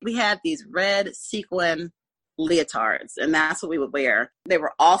 We had these red sequin leotards, and that's what we would wear. They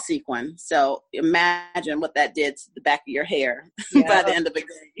were all sequin. So imagine what that did to the back of your hair by the end of the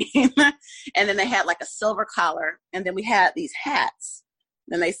game. And then they had like a silver collar, and then we had these hats.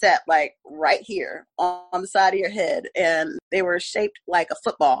 Then they sat like right here on the side of your head, and they were shaped like a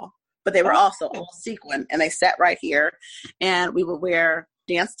football, but they were also all sequin, and they sat right here. And we would wear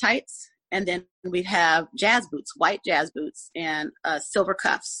dance tights, and then we'd have jazz boots, white jazz boots, and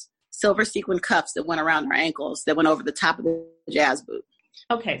silver sequin cuffs that went around our ankles that went over the top of the jazz boot.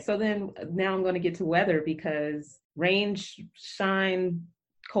 Okay, so then now I'm going to get to weather, because rain, shine,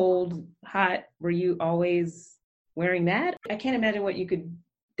 cold, hot, were you always wearing that? I can't imagine what you could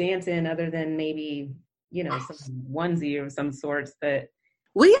dance in other than maybe, some onesie of some sorts. But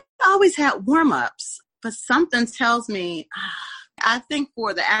we always had warm-ups, but something tells me, I think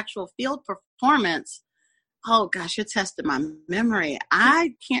for the actual field performance, oh gosh, you're testing my memory.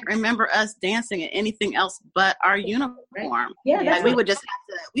 I can't remember us dancing in anything else but our uniform. Yeah, like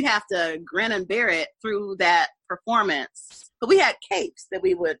we'd have to grin and bear it through that performance. But we had capes that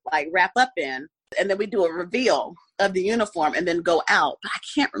we would like wrap up in, and then we do a reveal of the uniform and then go out. But I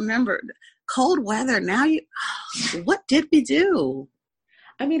can't remember. Cold weather. Now what did we do?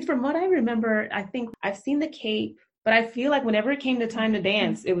 I mean, from what I remember, I think I've seen the cape, but I feel like whenever it came to time to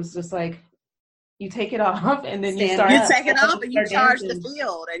dance, it was just like, you take it off and then you take it off and you charge the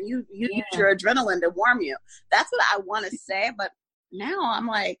field and you use your adrenaline to warm you. That's what I want to say. But now I'm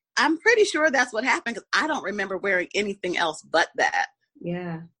like, I'm pretty sure that's what happened, because I don't remember wearing anything else but that.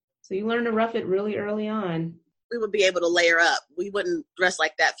 Yeah. So you learned to rough it really early on. We would be able to layer up. We wouldn't dress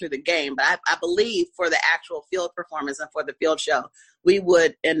like that through the game. But I believe for the actual field performance and for the field show, we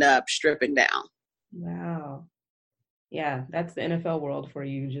would end up stripping down. Wow. Yeah, that's the NFL world for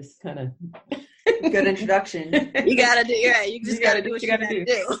you. Just kind of good introduction. You gotta do, you just gotta do what you gotta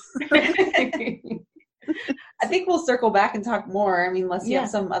do. I think we'll circle back and talk more. I mean, unless you have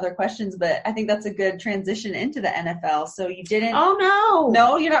some other questions, but I think that's a good transition into the NFL. So you didn't. Oh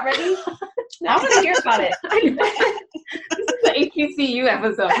no, you're not ready. I want to hear about it. This is the HBCU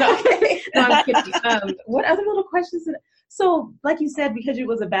episode. No, I'm kidding. What other little questions? So, like you said, because it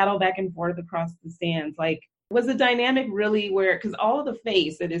was a battle back and forth across the stands, like, was the dynamic really where, because all of the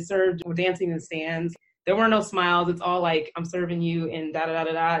face that is served were dancing in the stands, there were no smiles. It's all like, I'm serving you and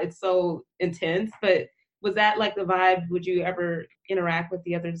da-da-da-da-da. It's so intense. But was that like the vibe? Would you ever interact with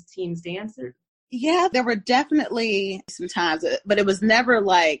the other team's dancers? Yeah, there were definitely some times, but it was never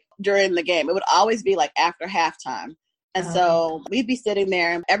like during the game. It would always be like after halftime. And so we'd be sitting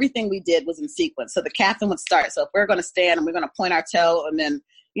there, and everything we did was in sequence. So the captain would start. So if we're going to stand and we're going to point our toe and then,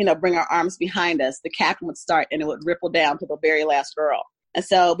 bring our arms behind us, the captain would start and it would ripple down to the very last girl. And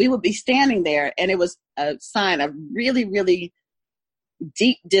so we would be standing there, and it was a sign of really, really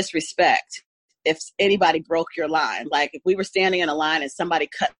deep disrespect if anybody broke your line. Like if we were standing in a line and somebody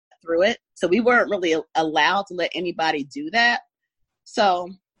cut through it. So we weren't really allowed to let anybody do that. So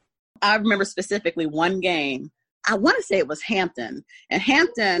I remember specifically one game. I want to say it was Hampton. And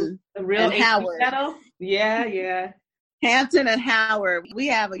Hampton the real and Howard. Yeah. Hampton and Howard, we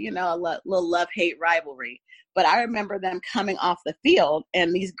have a little love-hate rivalry. But I remember them coming off the field,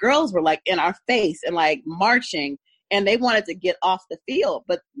 and these girls were like in our face and like marching, and they wanted to get off the field,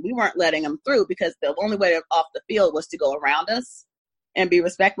 but we weren't letting them through because the only way off the field was to go around us and be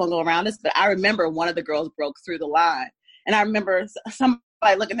respectful and go around us. But I remember one of the girls broke through the line, and I remember somebody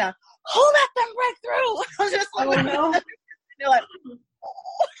looking down, who let them break through? I was just like, oh no. They're like,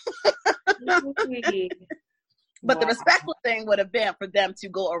 But the respectful thing would have been for them to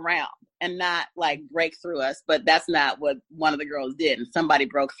go around and not like break through us. But that's not what one of the girls did. And somebody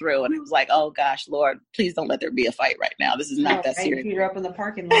broke through, and it was like, oh gosh, Lord, please don't let there be a fight right now. This is not that serious. Peter up in the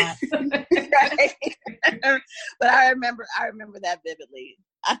parking lot. Right. But I remember that vividly.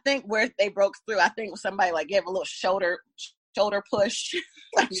 I think where they broke through, I think somebody like gave a little shoulder push,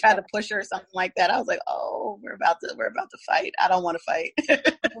 like tried to push her or something like that. I was like, oh, we're about to fight. I don't want to fight.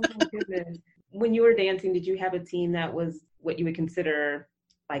 Oh my goodness. when you were dancing, did you have a team that was what you would consider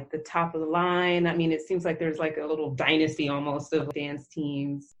like the top of the line? I mean, it seems like there's like a little dynasty almost of dance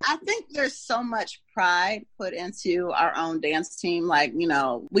teams. I think there's so much pride put into our own dance team. Like, you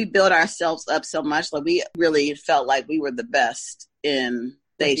know, we built ourselves up so much. Like, we really felt like we were the best in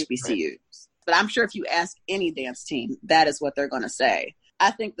the HBCUs. But I'm sure if you ask any dance team, that is what they're going to say.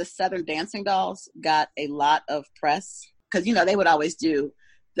 I think the Southern Dancing Dolls got a lot of press because, you know, they would always do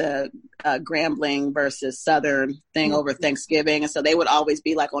the Grambling versus Southern thing over Thanksgiving. And so they would always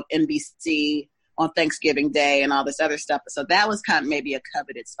be like on NBC on Thanksgiving Day and all this other stuff. So that was kind of maybe a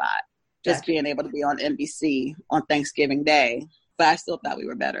coveted spot, just being able to be on NBC on Thanksgiving Day. But I still thought we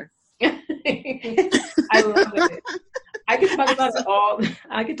were better. I love it. I could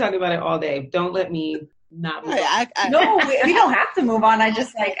talk about it all day. Don't let me not move on. No, we don't have to move on. I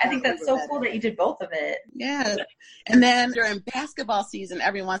think that's so cool that you did both of it. Yeah. And then during basketball season,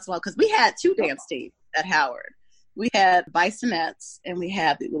 every once in a while, because we had two dance teams at Howard. We had Bisonettes and we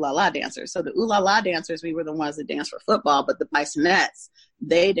had the Ooh La La dancers. So the Ooh La La dancers, we were the ones that danced for football, but the Bisonettes,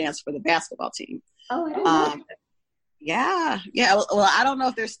 they danced for the basketball team. Oh, I didn't know that. Yeah. Well, I don't know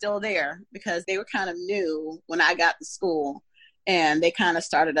if they're still there because they were kind of new when I got to school and they kind of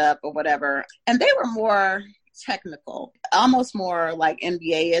started up or whatever. And they were more technical, almost more like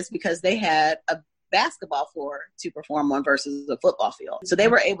NBA is because they had a basketball floor to perform on versus a football field. So they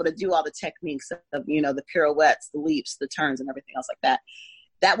were able to do all the techniques of, you know, the pirouettes, the leaps, the turns and everything else like that.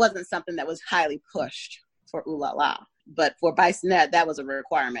 That wasn't something that was highly pushed for Ooh La La. But for Bisonette, that was a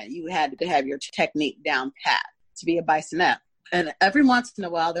requirement. You had to have your technique down pat to be a Bisonette. And every once in a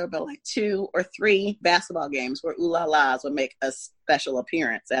while, there would be like 2 or 3 basketball games where Ooh La Las would make a special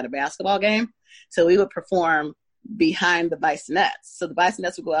appearance at a basketball game. So we would perform behind the Bisonettes. So the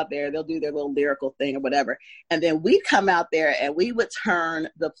Bisonettes would go out there, they'll do their little lyrical thing or whatever. And then we'd come out there and we would turn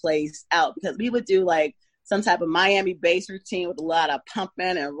the place out because we would do like some type of Miami bass routine with a lot of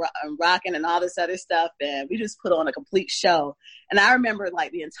pumping and rocking and all this other stuff. And we just put on a complete show. And I remember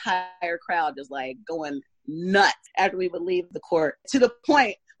like the entire crowd just like going nuts after we would leave the court, to the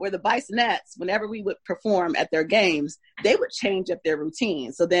point where the Bisonettes, whenever we would perform at their games, they would change up their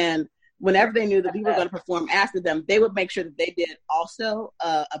routine. So then whenever they knew that we were going to perform after them, they would make sure that they did also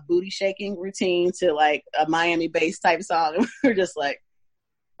a booty shaking routine to like a Miami bass type song. And we were just like,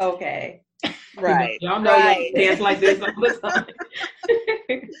 okay. Right. Y'all know you dance like this all the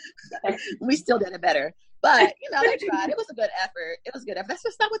time. We still did it better. But, you know, they tried. It was a good effort. That's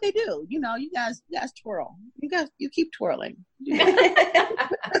just not what they do. You know, you guys twirl. You keep twirling. We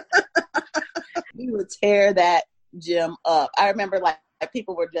would tear that gym up. I remember like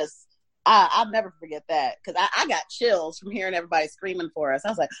people were just, I'll never forget that because I got chills from hearing everybody screaming for us. I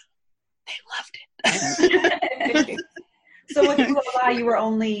was like, they loved it. So with Ooh La La, you were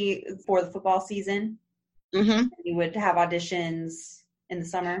only for the football season? Mm-hmm. You would have auditions in the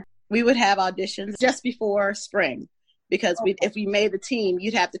summer? We would have auditions just before spring because if we made the team,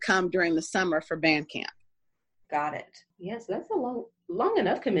 you'd have to come during the summer for band camp. Got it. Yes, that's a long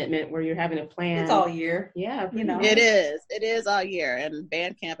enough commitment where you're having a plan. It's all year. Yeah, you know. It is all year, and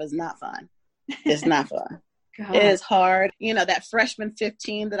band camp is not fun. It's not fun. God. It is hard. You know, that freshman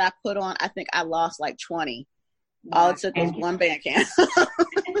 15 that I put on, I think I lost like 20. Wow. All it took was one band camp.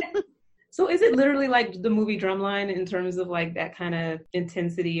 So is it literally like the movie Drumline in terms of like that kind of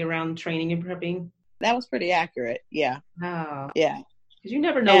intensity around training and prepping? That was pretty accurate. Yeah. Wow. Yeah. Because you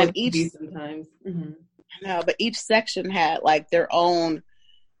never know what each sometimes. Mm-hmm. No, but each section had like their own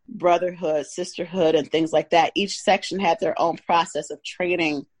brotherhood, sisterhood, and things like that. Each section had their own process of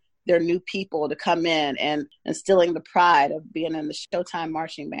training their new people to come in and instilling the pride of being in the Showtime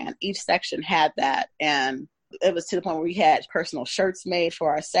marching band. Each section had that. And it was to the point where we had personal shirts made for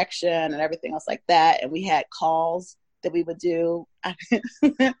our section and everything else like that. And we had calls that we would do.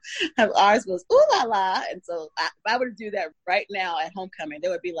 Ours was Ooh La La. And so if I were to do that right now at homecoming,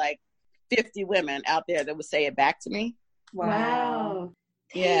 there would be like 50 women out there that would say it back to me. Wow.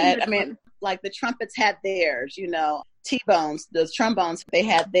 Yeah. I mean, like the trumpets had theirs, you know, T-Bones, the trombones, they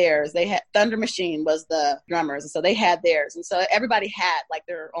had theirs. They had Thunder Machine was the drummers. And so they had theirs. And so everybody had like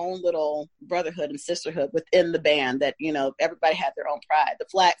their own little brotherhood and sisterhood within the band that, you know, everybody had their own pride.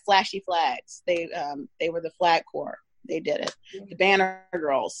 The flashy flags, they were the flag corps. They did it. The banner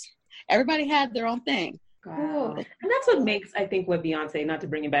girls, everybody had their own thing. Cool. And that's what makes, I think, what Beyonce, not to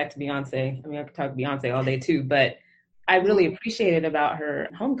bring it back to Beyonce. I mean, I could talk Beyonce all day too, but I really appreciated about her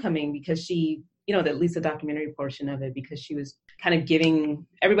homecoming because she, you know, at least the documentary portion of it, because she was kind of giving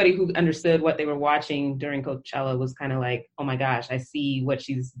everybody who understood what they were watching during Coachella was kind of like, oh my gosh, I see what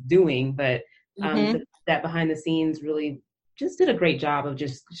she's doing. But that behind the scenes really just did a great job of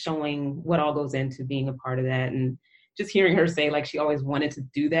just showing what all goes into being a part of that. And just hearing her say like she always wanted to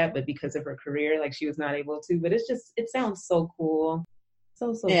do that, but because of her career, like she was not able to. But it sounds so cool.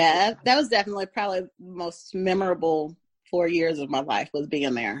 So yeah, cool. that was definitely probably the most memorable 4 years of my life was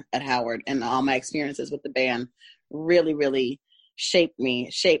being there at Howard, and all my experiences with the band really, really shaped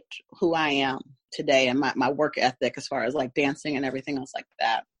who I am today and my work ethic as far as like dancing and everything else like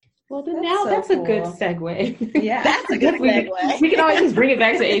that. Well, then that's a good segue. Yeah, that's a good segue. We can always just bring it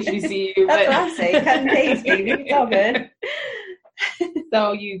back to HBCU. That's what I'm saying. Cut and paste, baby. It's all good.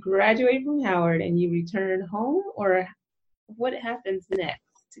 So you graduate from Howard and you return home, or what happens next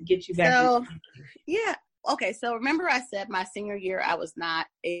to get you back? Yeah. Okay, so remember I said my senior year I was not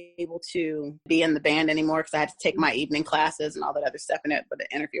able to be in the band anymore because I had to take my evening classes and all that other stuff in it, but to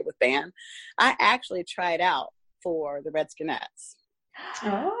interfere with band. I actually tried out for the Redskinettes.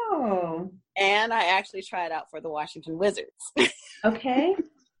 Oh. And I actually tried out for the Washington Wizards. Okay.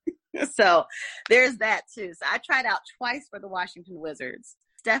 So there's that too. So I tried out twice for the Washington Wizards.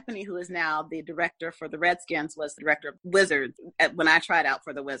 Stephanie, who is now the director for the Redskins, was the director of Wizards when I tried out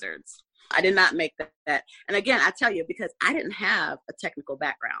for the Wizards. I did not make that. And again, I tell you, because I didn't have a technical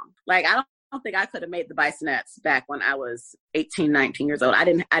background. Like, I don't think I could have made the Bisonettes back when I was 18, 19 years old. I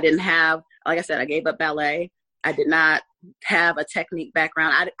didn't have, like I said, I gave up ballet. I did not have a technique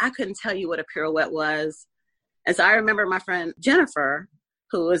background. I couldn't tell you what a pirouette was. And so I remember my friend Jennifer,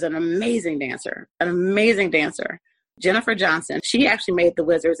 who was an amazing dancer. Jennifer Johnson, she actually made the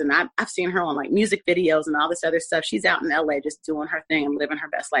Wizards, and I've seen her on like music videos and all this other stuff. She's out in LA just doing her thing and living her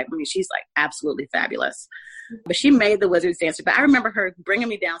best life. I mean, she's like absolutely fabulous. But she made the Wizards dancer. But I remember her bringing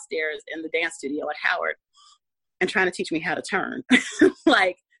me downstairs in the dance studio at Howard and trying to teach me how to turn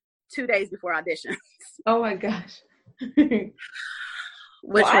like 2 days before audition. Oh my gosh. I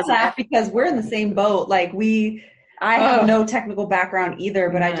laugh because we're in the same boat. Like I have no technical background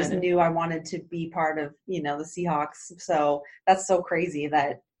either, but I just knew I wanted to be part of, the Seahawks. So that's so crazy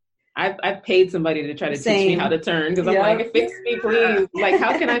that I've paid somebody to try to teach me how to turn because I'm like, fix me, please. Like,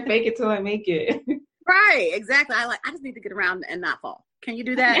 how can I fake it till I make it? Right, exactly. I just need to get around and not fall. Can you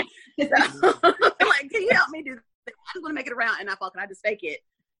do that? Like, can you help me do that? I just want to make it around and not fall. Can I just fake it?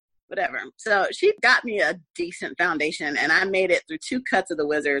 Whatever. So she got me a decent foundation, and I made it through 2 cuts of the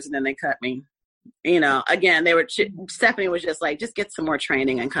Wizards, and then they cut me. Again, Stephanie was just like, just get some more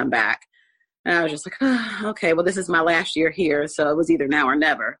training and come back. And I was just like, okay, well, this is my last year here. So it was either now or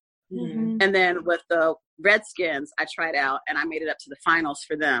never. Mm-hmm. And then with the Redskins, I tried out and I made it up to the finals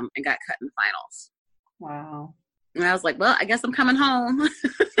for them and got cut in the finals. Wow. And I was like, well, I guess I'm coming home.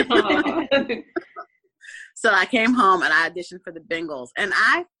 So I came home and I auditioned for the Bengals. And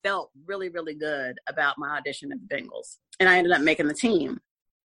I felt really, really good about my audition at the Bengals. And I ended up making the team.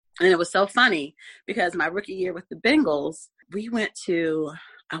 And it was so funny because my rookie year with the Bengals, we went to,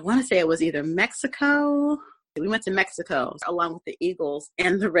 I want to say it was either Mexico. We went to Mexico along with the Eagles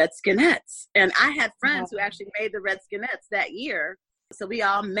and the Redskinettes. And I had friends who actually made the Redskinettes that year. So we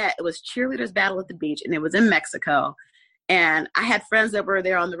all met. It was Cheerleaders Battle at the Beach, and it was in Mexico. And I had friends that were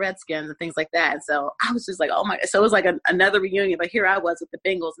there on the Redskins and things like that. And so I was just like, oh my, so it was like another reunion, but here I was with the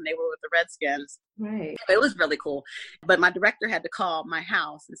Bengals and they were with the Redskins. Right. It was really cool. But my director had to call my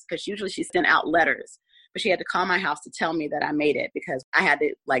house because usually she sent out letters, but she had to call my house to tell me that I made it because I had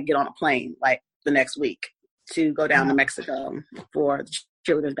to like get on a plane like the next week to go down to Mexico for the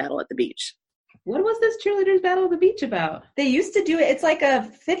Cheerleaders Battle at the Beach. What was this Cheerleaders Battle at the Beach about? They used to do it. It's like a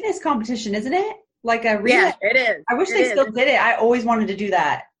fitness competition, isn't it? Like a relay. Yeah, it is. I wish they still did it. I always wanted to do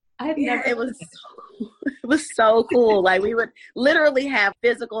that. It was so cool. Like we would literally have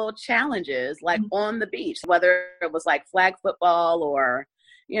physical challenges like on the beach, whether it was like flag football or,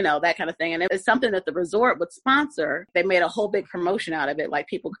 that kind of thing. And it was something that the resort would sponsor. They made a whole big promotion out of it. Like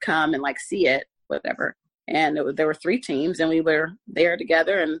people could come and like see it, whatever. And there were 3 teams and we were there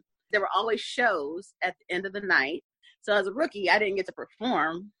together and there were always shows at the end of the night. So as a rookie, I didn't get to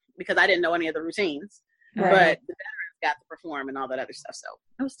perform because I didn't know any of the routines, but the veterans got to perform and all that other stuff. So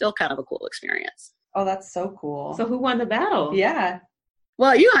it was still kind of a cool experience. Oh, that's so cool. So who won the battle? Yeah.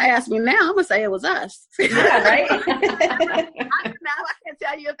 Well, you gonna ask me now, I'm going to say it was us. Yeah, right? I can't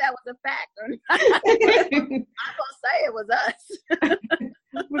tell you if that was a fact or not. I'm going to say it was us.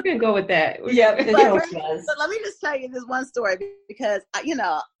 We're going to go with that. Yeah, but let me just tell you this one story because, I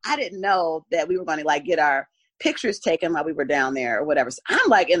didn't know that we were going to like get our pictures taken while we were down there or whatever. So I'm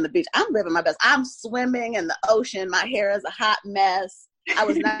like in the beach. I'm living my best. I'm swimming in the ocean. My hair is a hot mess. I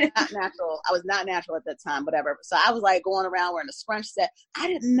was not natural. I was not natural at that time, whatever. So I was like going around wearing a scrunch set. I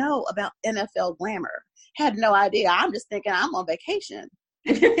didn't know about NFL glamour. Had no idea. I'm just thinking I'm on vacation.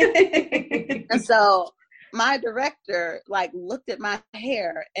 And so my director like looked at my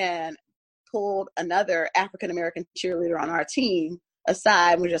hair and pulled another African-American cheerleader on our team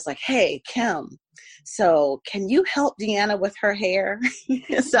aside and was just like, hey, Kim, so can you help Deanna with her hair?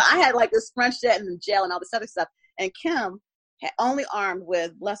 So I had like this scrunch set and gel and all this other stuff. And Kim had only armed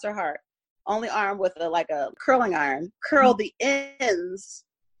with, bless her heart, only armed with a curling iron, curled the ends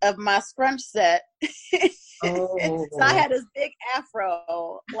of my scrunch set. So I had this big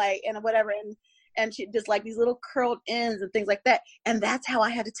afro, like, and whatever, and she just like these little curled ends and things like that. And that's how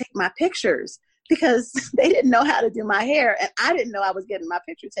I had to take my pictures because they didn't know how to do my hair. And I didn't know I was getting my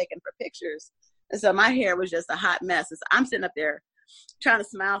picture taken for pictures. And so my hair was just a hot mess. And so I'm sitting up there trying to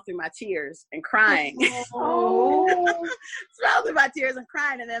smile through my tears and crying. Smile through my tears and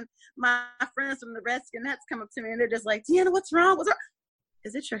crying. And then my friends from the Redskins come up to me and they're just like, Deanna, what's wrong? What's wrong?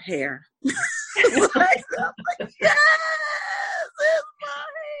 Is it your hair? I'm like, yes, it's my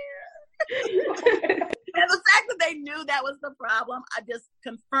hair. And the fact that they knew that was the problem, I just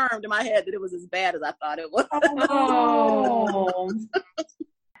confirmed in my head that it was as bad as I thought it was. Oh.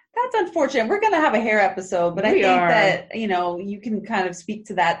 That's unfortunate. We're going to have a hair episode, but I think that, you can kind of speak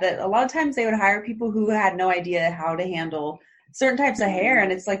to that a lot of times they would hire people who had no idea how to handle certain types of hair.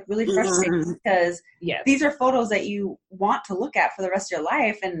 And it's like really frustrating because these are photos that you want to look at for the rest of your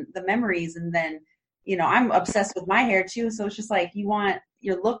life and the memories. And then, I'm obsessed with my hair too. So it's just like, you want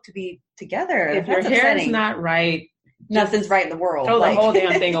your look to be together. If your hair is not right, nothing's right in the world. Throw the whole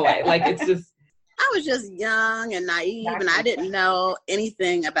damn thing away. Like it's just. I was just young and naive and I didn't know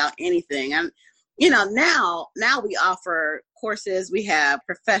anything about anything. And, now we offer courses, we have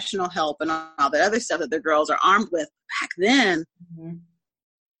professional help and all the other stuff that the girls are armed with. Back then,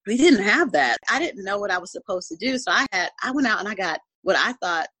 we didn't have that. I didn't know what I was supposed to do. So I went out and I got what I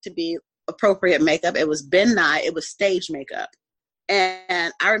thought to be appropriate makeup. It was Ben Nye. It was stage makeup.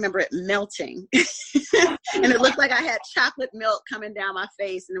 And I remember it melting. And it looked like I had chocolate milk coming down my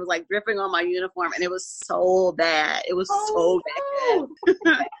face and it was like dripping on my uniform. And it was so bad. It was so bad.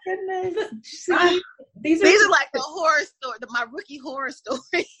 My goodness. These are like the horror story, my rookie horror stories.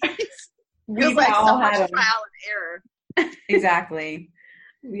 It was like so much trial and error. Exactly.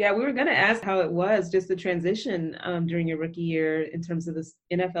 Yeah, we were going to ask how it was, just the transition during your rookie year in terms of this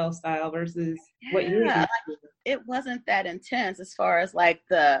NFL style versus what you were doing. It wasn't that intense as far as like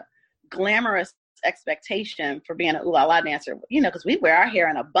the glamorous expectation for being an ooh la la dancer, because we wear our hair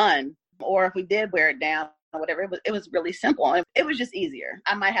in a bun, or if we did wear it down or whatever, it was really simple. And it was just easier.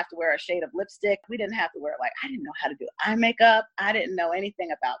 I might have to wear a shade of lipstick. We didn't have to wear I didn't know how to do eye makeup. I didn't know anything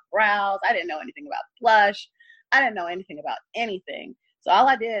about brows. I didn't know anything about blush. I didn't know anything about anything. So all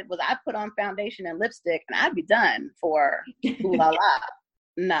I did was I put on foundation and lipstick and I'd be done for ooh la la.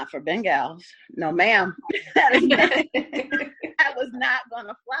 Not for Bengals. No, ma'am. That was not going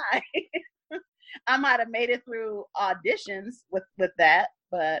to fly. I might have made it through auditions with that,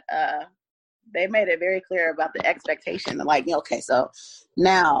 but they made it very clear about the expectation. Like, okay, so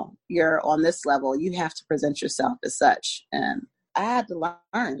now you're on this level. You have to present yourself as such. And I had to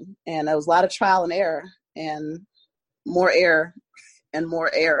learn. And there was a lot of trial and error and more error and more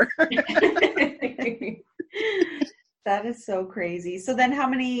error. That is so crazy. So then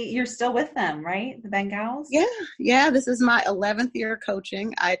you're still with them, right? The Bengals? Yeah. This is my 11th year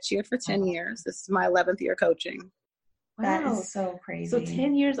coaching. I cheered for 10 years. This is my 11th year coaching. That is so crazy. So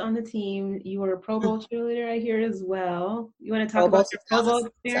 10 years on the team. You were a Pro Bowl cheerleader, I hear, as well. You want to talk about your Pro Bowl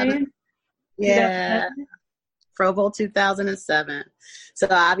experience? Yeah. Pro Bowl 2007. So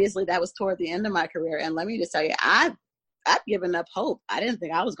obviously that was toward the end of my career. And let me just tell you, I've given up hope. I didn't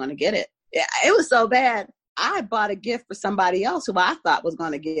think I was going to get it. Yeah, it was so bad. I bought a gift for somebody else who I thought was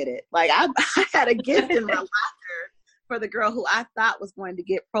going to get it. Like I had a gift in my locker for the girl who I thought was going to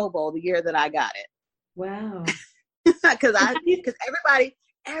get Pro Bowl the year that I got it. Wow. Because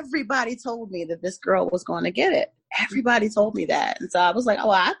everybody told me that this girl was going to get it. Everybody told me that. And so I was like,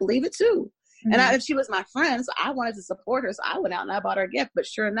 oh, I believe it too. Mm-hmm. And she was my friend, so I wanted to support her. So I went out and I bought her a gift. But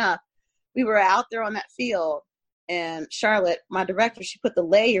sure enough, we were out there on that field and Charlotte, my director, she put the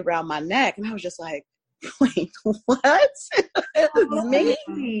lei around my neck and I was just like, wait, what? It was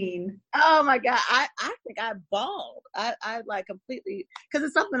me. Oh my God. I think I bawled. I like completely, because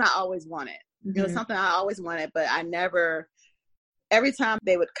it's something I always wanted. Mm-hmm. It was something I always wanted, but I never, every time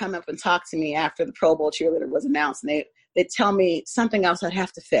they would come up and talk to me after the Pro Bowl cheerleader was announced, and they'd tell me something else I'd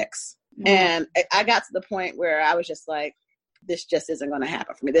have to fix. Mm-hmm. And I got to the point where I was just like, this just isn't going to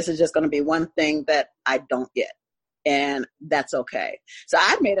happen for me. This is just going to be one thing that I don't get. And that's okay. So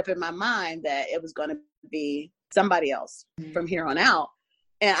I made up in my mind that it was going to be somebody else from here on out.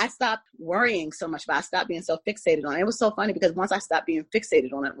 And I stopped worrying so much, but I stopped being so fixated on it. It was so funny because once I stopped being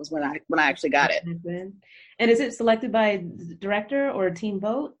fixated on it was when I actually got it. And is it selected by director or a team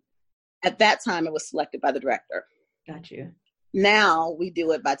vote? At that time, it was selected by the director. Got you. Now we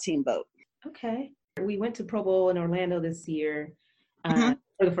do it by team vote. Okay. We went to Pro Bowl in Orlando this year for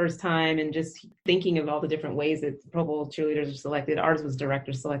the first time, and just thinking of all the different ways that Pro Bowl cheerleaders are selected. Ours was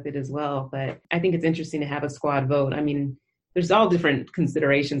director selected as well, but I think it's interesting to have a squad vote. I mean, there's all different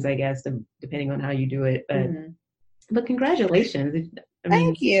considerations, I guess, depending on how you do it. But congratulations.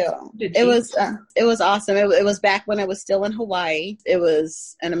 Thank you. It was awesome. It was back when I was still in Hawaii. It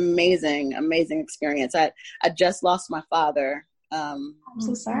was an amazing, amazing experience. I just lost my father. I'm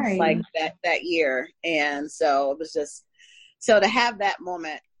so sorry. Like that year. And so it was just, so to have that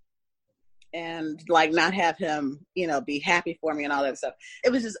moment and like not have him, be happy for me and all that stuff,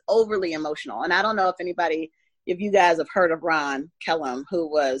 it was just overly emotional. And I don't know if you guys have heard of Ron Kellum,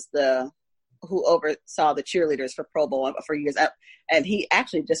 who oversaw the cheerleaders for Pro Bowl for years. And he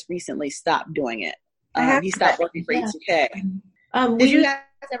actually just recently stopped doing it. He stopped working for E2K. Did you guys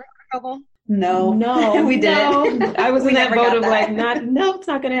ever go to Pro Bowl? No, we didn't. No. I was in that boat of like, no, it's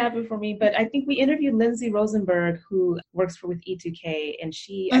not going to happen for me. But I think we interviewed Lindsay Rosenberg, who works with E2K, and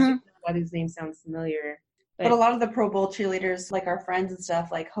she, I think a lot of these names sounds familiar. But a lot of the Pro Bowl cheerleaders, like our friends and stuff,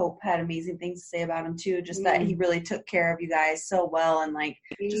 like Hope had amazing things to say about him too. Just that he really took care of you guys so well, and like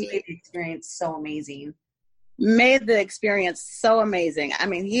just made the experience so amazing. Made the experience so amazing. I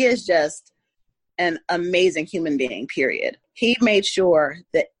mean, he is just an amazing human being, period. He made sure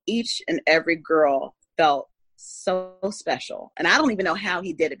that each and every girl felt so special. And I don't even know how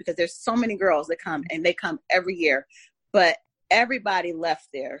he did it, because there's so many girls that come, and they come every year. But everybody left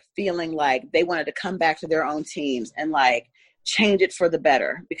there feeling like they wanted to come back to their own teams and like change it for the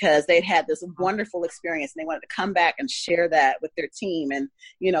better, because they'd had this wonderful experience and they wanted to come back and share that with their team and,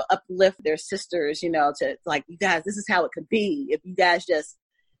 uplift their sisters, to like, you guys, this is how it could be. If you guys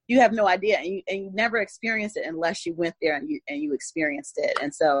you have no idea, and you never experienced it unless you went there and you experienced it.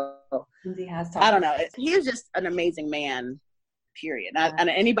 And so I don't know. He is just an amazing man, period. And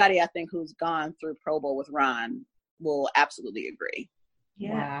anybody I think who's gone through Pro Bowl with Ron will absolutely agree.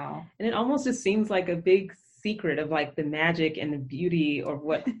 Yeah. Wow. And it almost just seems like a big secret of like the magic and the beauty of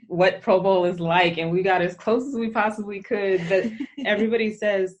what Pro Bowl is like. And we got as close as we possibly could, but everybody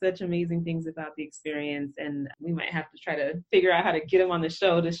says such amazing things about the experience. And we might have to try to figure out how to get him on the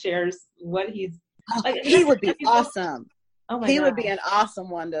show to share what he's like. He would be awesome. Oh my He God. would be an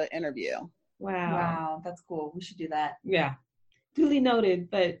awesome one to interview. Wow. That's cool. We should do that. Yeah. Duly noted,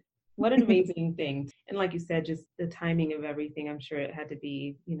 but what an amazing thing. And like you said, just the timing of everything, I'm sure it had to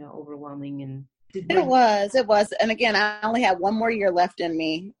be, overwhelming. And it was. And again, I only had one more year left in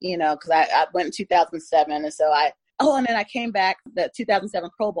me, because I went in 2007. And so and then I came back the 2007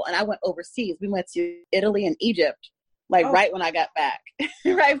 Pro Bowl, and I went overseas. We went to Italy and Egypt, right when I got back,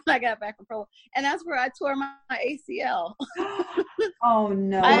 right when I got back from Pro Bowl. And that's where I tore my ACL. Oh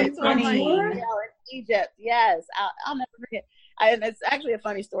no. I tore my ACL in Egypt. Yes. I'll never forget. And it's actually a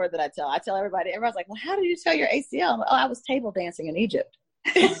funny story that I tell. I tell everybody. Everyone's like, "Well, how did you tear your ACL?" Like, I was table dancing in Egypt.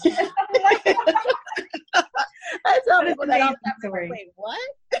 I tell people that all the time. Wait, what?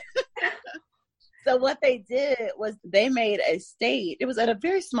 So what they did was they made a stage. It was at a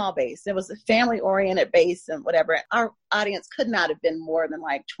very small base. It was a family-oriented base and whatever. Our audience could not have been more than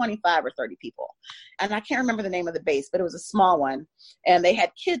like 25 or 30 people. And I can't remember the name of the base, but it was a small one. And they had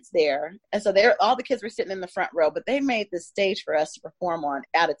kids there. And so all the kids were sitting in the front row, but they made this stage for us to perform on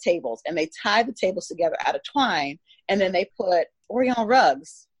out of tables. And they tied the tables together out of twine. And then they put Oriental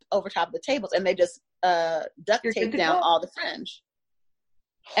rugs over top of the tables. And they just duct taped down all the fringe.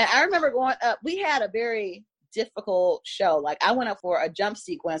 And I remember going up, we had a very difficult show. Like I went up for a jump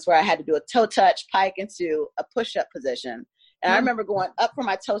sequence where I had to do a toe touch, pike into a push-up position. And I remember going up for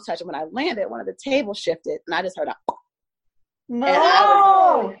my toe touch, and when I landed, one of the tables shifted, and I just heard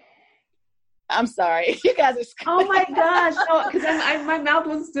no. I'm sorry. You guys are Oh my gosh. No, because my mouth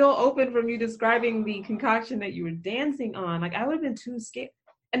was still open from you describing the concoction that you were dancing on. Like I would have been too scared.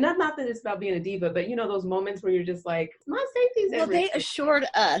 And not that it's about being a diva, but those moments where you're just like, my safety's Well, they assured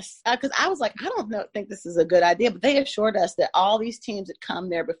us, because I was like, I don't think this is a good idea, but they assured us that all these teams had come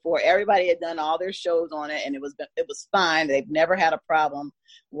there before. Everybody had done all their shows on it, and it was fine. They've never had a problem.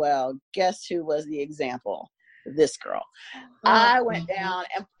 Well, guess who was the example? This girl. I went down,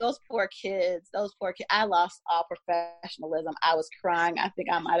 and those poor kids, I lost all professionalism. I was crying. I think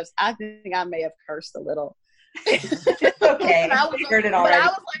I may have cursed a little. Okay, I figured it already. But I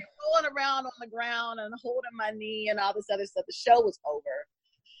was like rolling around on the ground and holding my knee and all this other stuff. The show was over.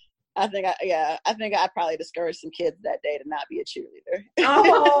 I think I probably discouraged some kids that day to not be a cheerleader.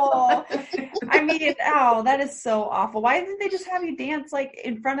 Oh, I mean, that is so awful. Why didn't they just have you dance like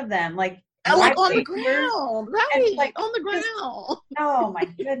in front of them, like on the ground, right? like on the ground. Oh my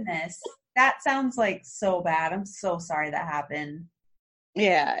goodness, that sounds like so bad. I'm so sorry that happened.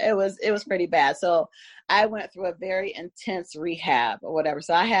 Yeah, it was pretty bad. So I went through a very intense rehab or whatever.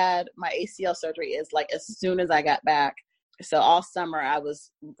 So I had my ACL surgery is like as soon as I got back. So all summer I was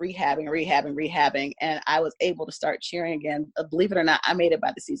rehabbing, and I was able to start cheering again. Believe it or not, I made it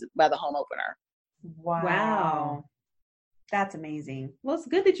by the home opener. Wow. That's amazing. Well, it's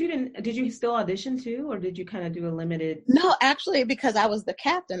good that did you still audition too, or did you kind of do a limited? No, actually, because I was the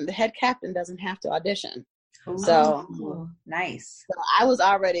captain, the head captain doesn't have to audition. Oh, so nice. So I was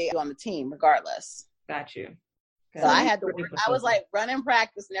already on the team regardless. Got you. So I had to work. I was like running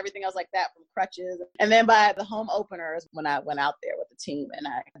practice and everything else like that from crutches. And then by the home openers, when I went out there with the team and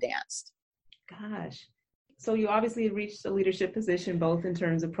I danced. Gosh. So you obviously reached a leadership position, both in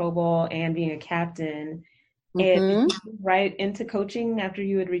terms of Pro Bowl and being a captain. And did you move right into coaching after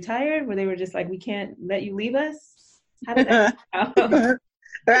you had retired, where they were just like, we can't let you leave us? How did that happen?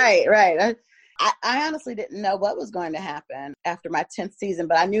 Right. I honestly didn't know what was going to happen after my 10th season,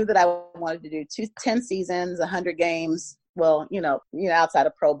 but I knew that I wanted to do 10 seasons, 100 games. Well, outside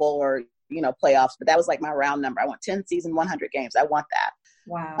of Pro Bowl or, playoffs, but that was like my round number. I want 10 season, 100 games. I want that.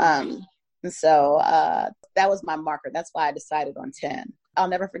 Wow. And so that was my marker. That's why I decided on 10. I'll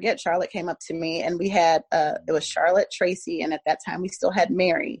never forget, Charlotte came up to me and we had, it was Charlotte, Tracy, and at that time we still had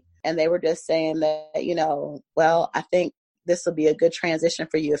Mary. And they were just saying that, well, I think this will be a good transition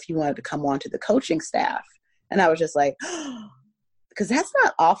for you if you wanted to come on to the coaching staff. And I was just like, because that's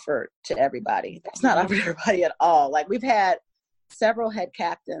not offered to everybody. That's not offered to everybody at all. Like we've had several head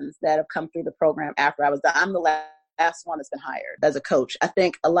captains that have come through the program after I was done. I'm the last one that's been hired as a coach. I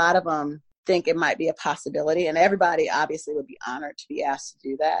think a lot of them think it might be a possibility, and everybody obviously would be honored to be asked to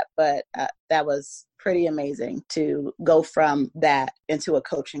do that. But that was pretty amazing to go from that into a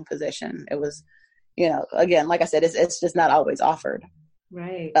coaching position. It was, again, like I said, it's just not always offered.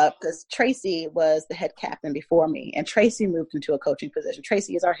 Right. Because Tracy was the head captain before me, and Tracy moved into a coaching position.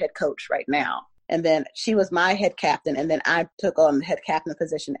 Tracy is our head coach right now. And then she was my head captain, and then I took on the head captain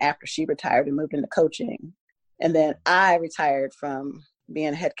position after she retired and moved into coaching. And then I retired from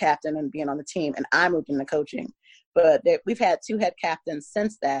being head captain and being on the team, and I moved into coaching. But we've had two head captains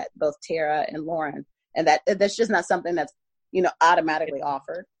since that, both Tara and Lauren, and that's just not something that's automatically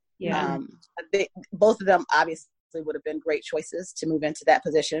offered. Yeah. Both of them obviously would have been great choices to move into that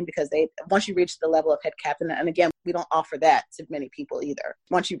position, because once you reach the level of head captain, and again, we don't offer that to many people either.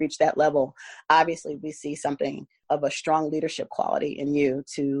 Once you reach that level, obviously we see something of a strong leadership quality in you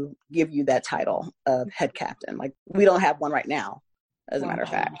to give you that title of head captain. Like we don't have one right now, as a matter of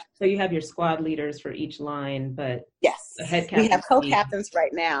fact. So you have your squad leaders for each line, but yes, the head captain. We have co-captains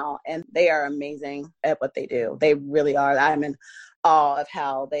right now, and they are amazing at what they do. They really are. I'm in awe of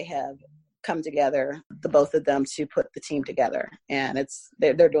how they have come together, the both of them, to put the team together, and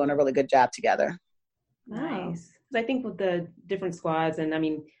they're doing a really good job together. Nice. I think with the different squads, and I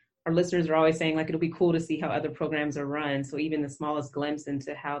mean, our listeners are always saying like it'll be cool to see how other programs are run. So even the smallest glimpse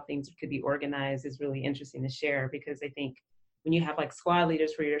into how things could be organized is really interesting to share, because I think when you have like squad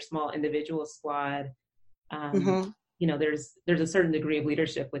leaders for your small individual squad, there's a certain degree of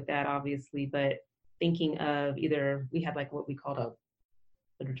leadership with that, obviously. But thinking of we had like what we called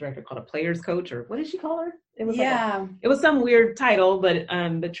the director called a players coach, or what did she call her? It was it was some weird title, but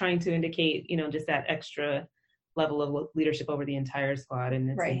trying to indicate, just that extra level of leadership over the entire squad,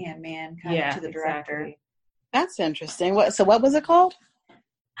 and right hand man kind of to the director. Exactly. That's interesting. What was it called?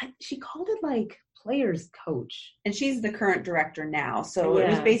 She called it like players coach, and she's the current director now. So it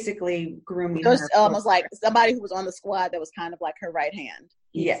was basically grooming her. Almost like somebody who was on the squad that was kind of like her right hand.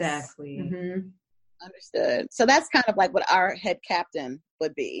 Exactly. Yes. Mm-hmm. Understood. So that's kind of like what our head captain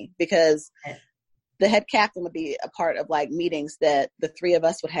would be, because the head captain would be a part of like meetings that the three of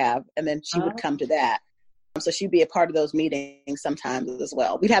us would have, and then she would come to that. So she'd be a part of those meetings sometimes as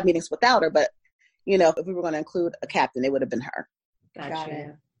well. We'd have meetings without her, but if we were going to include a captain, it would have been her. Got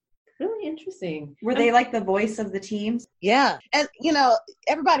it. Really interesting. Were they like the voice of the teams? Yeah. And,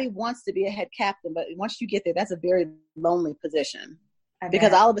 everybody wants to be a head captain, but once you get there, that's a very lonely position,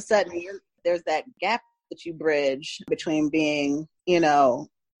 because all of a sudden there's that gap that you bridge between being,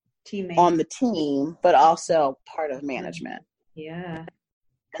 teammate on the team, but also part of management. Yeah.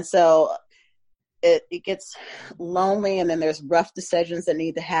 And so it gets lonely, and then there's rough decisions that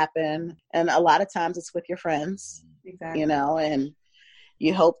need to happen. And a lot of times it's with your friends, exactly. And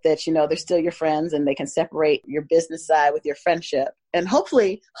you hope that, they're still your friends and they can separate your business side with your friendship. And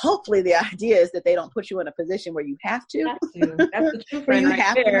hopefully the idea is that they don't put you in a position where you have to. That's the true friend you right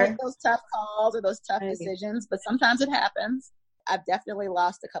have there. to make those tough calls or those tough decisions, but sometimes it happens. I've definitely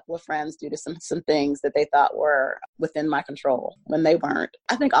lost a couple of friends due to some things that they thought were within my control when they weren't.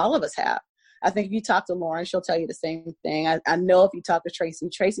 I think all of us have. I think if you talk to Lauren, she'll tell you the same thing. I know if you talk to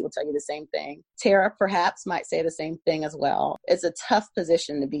Tracy will tell you the same thing. Tara perhaps might say the same thing as well. It's a tough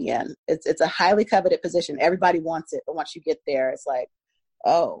position to be in. It's a highly coveted position. Everybody wants it, but once you get there, it's like,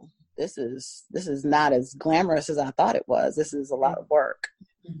 oh, this is not as glamorous as I thought it was. This is a lot of work.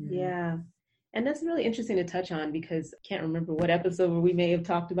 Yeah. And that's really interesting to touch on, because I can't remember what episode where we may have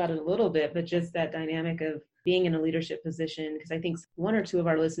talked about it a little bit, but just that dynamic of being in a leadership position. Because I think one or two of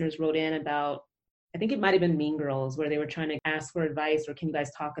our listeners wrote in about, I think it might have been Mean Girls, where they were trying to ask for advice, or can you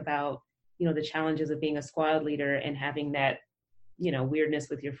guys talk about, the challenges of being a squad leader and having that, weirdness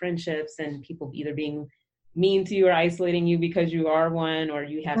with your friendships and people either being mean to you or isolating you because you are one, or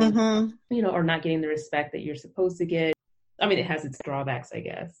you having, or not getting the respect that you're supposed to get. I mean, it has its drawbacks, I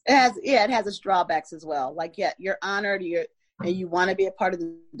guess. It has its drawbacks as well. Like, yeah, you're honored, and you want to be a part of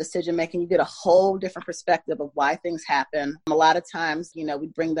the decision making. You get a whole different perspective of why things happen. A lot of times, we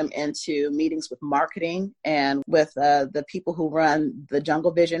bring them into meetings with marketing and with the people who run the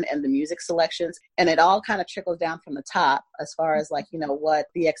Jungle Vision and the music selections. And it all kind of trickles down from the top as far as what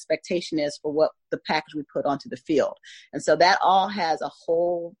the expectation is for what the package we put onto the field. And so that all has a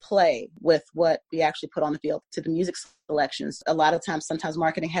whole play with what we actually put on the field to the music selections. A lot of times, sometimes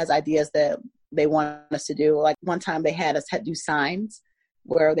marketing has ideas that they want us to do. Like one time they had us do signs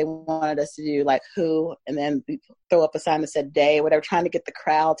where they wanted us to do like who, and then throw up a sign that said day, whatever, trying to get the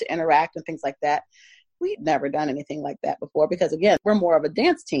crowd to interact and things like that. We'd never done anything like that before because, again, we're more of a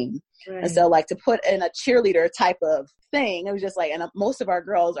dance team. Right. And so to put in a cheerleader type of thing, it was just and most of our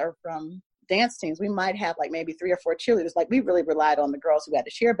girls are from dance teams. We might have maybe 3 or 4 cheerleaders. We really relied on the girls who had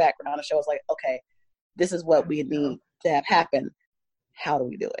the cheer background to show us okay, this is what we need to have happen. How do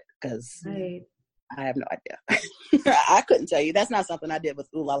we do it? Because I have no idea. I couldn't tell you. That's not something I did with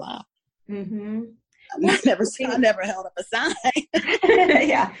Ooh La La. Mm-hmm. I never held up a sign.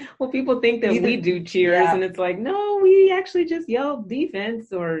 Yeah. Well, people think that we do cheers, and it's no, we actually just yell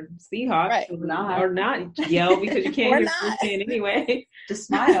defense or Seahawks, or not yell because you can't hear what you're saying anyway. Just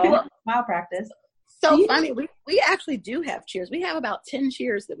smile. Smile practice. So funny. We actually do have cheers. We have about 10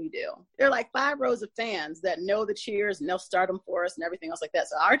 cheers that we do. They're 5 rows of fans that know the cheers, and they'll start them for us and everything else like that.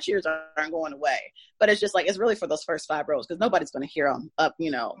 So our cheers aren't going away. But it's just it's really for those first 5 rows because nobody's going to hear them up,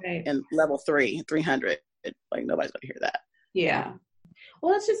 in level 300. Nobody's going to hear that. Yeah.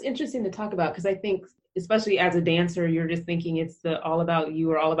 Well, it's just interesting to talk about because I think, especially as a dancer, you're just thinking it's the all about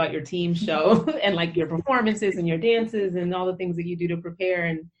you or all about your team show and your performances and your dances and all the things that you do to prepare.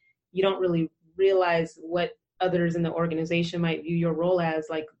 And you don't really realize what others in the organization might view your role as,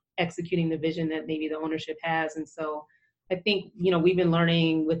 executing the vision that maybe the ownership has. And so I think, we've been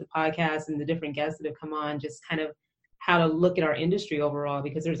learning with the podcast and the different guests that have come on, just kind of how to look at our industry overall,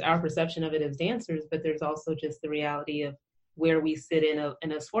 because there's our perception of it as dancers, but there's also just the reality of where we sit in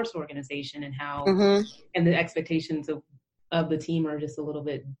a sports organization and how, and the expectations of the team are just a little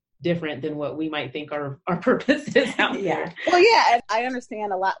bit different than what we might think our purpose is out there. Well, yeah, and I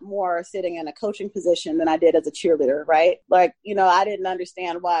understand a lot more sitting in a coaching position than I did as a cheerleader, right? I didn't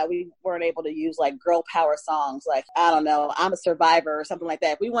understand why we weren't able to use girl power songs. I don't know, I'm a Survivor or something like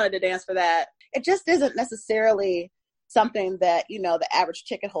that. If we wanted to dance for that, it just isn't necessarily something that, the average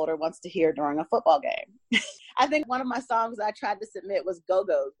ticket holder wants to hear during a football game. I think one of my songs I tried to submit was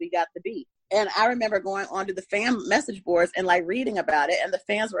Go-Go's, We Got the Beat. And I remember going onto the fan message boards and reading about it, and the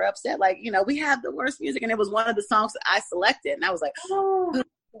fans were upset. We have the worst music, and it was one of the songs that I selected, and I was like, oh.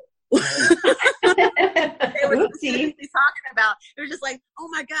 They were talking about. They were just oh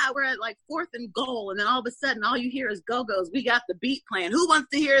my God, we're at 4th and goal, and then all of a sudden, all you hear is Go-Go's, We Got the Beat playing. Who wants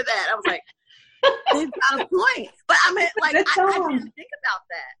to hear that? I was like, they've got a point. But I mean, I didn't think about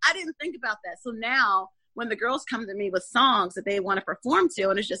that. I didn't think about that. So now, when the girls come to me with songs that they want to perform to,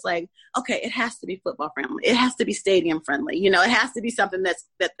 and it's just okay, it has to be football friendly. It has to be stadium friendly. It has to be something that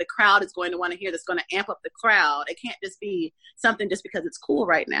the crowd is going to want to hear, that's going to amp up the crowd. It can't just be something just because it's cool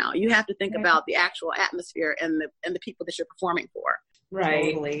right now. You have to think about the actual atmosphere and the people that you're performing for.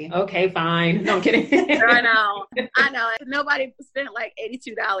 Right. Totally. Okay, fine. No, I'm kidding. I know. If nobody spent $82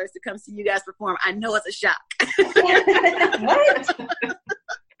 to come see you guys perform, I know it's a shock. What?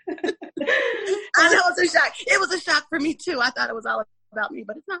 I know it's a shock. It was a shock for me too. I thought it was all about me,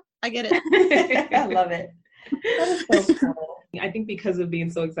 but it's not. I get it. I love it. That is so cool. I think because of being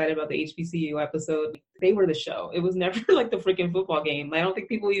so excited about the HBCU episode, they were the show. It was never like the freaking football game. I don't think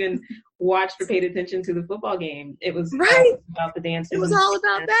people even watched or paid attention to the football game. It was right about the dancers. It was all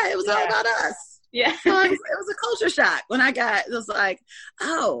about that. It was all about us. Yeah. So it was a culture shock when it was like,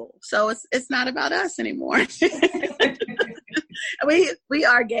 oh, so it's not about us anymore. We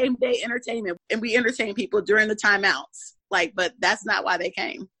are game day entertainment, and we entertain people during the timeouts. But that's not why they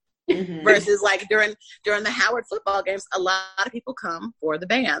came. Mm-hmm. Versus during the Howard football games, a lot of people come for the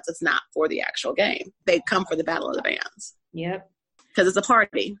bands. It's not for the actual game. They come for the battle of the bands. Yep. Because it's a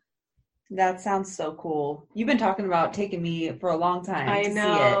party. That sounds so cool. You've been talking about taking me for a long time. I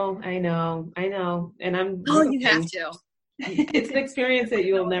know. And I'm. Oh, you have to. It's an experience that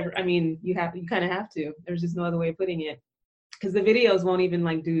you'll never. I mean, you kind of have to. There's just no other way of putting it. Because the videos won't even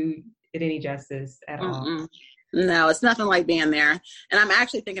do it any justice at all. No, it's nothing like being there. And I'm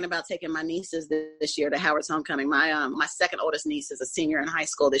actually thinking about taking my nieces this year to Howard's homecoming. My second oldest niece is a senior in high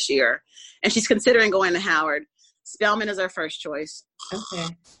school this year, and she's considering going to Howard. Spelman is her first choice.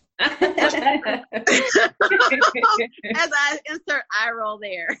 Okay. As I insert eye roll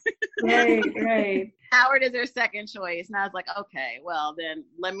there. Right. Howard is her second choice. And I was like, okay, well then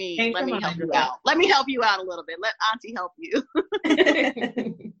let me help you out. Let me help you out a little bit. Let Auntie help you.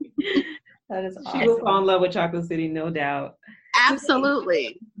 That is awesome. She will fall in love with Chocolate City, no doubt.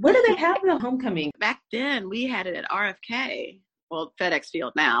 Absolutely. Where do they have the homecoming? Back then we had it at RFK. Well, FedEx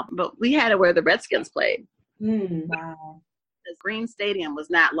Field now, but we had it where the Redskins played. Wow. The Green Stadium was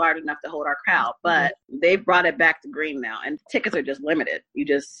not large enough to hold our crowd, but they brought it back to Green now, and tickets are just limited. You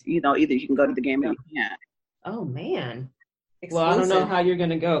just, either you can go to the game or you can't. Oh man. Exclusive. Well, I don't know how you're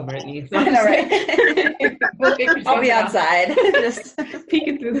gonna go, Brittany. So I know, right? I'll be outside, just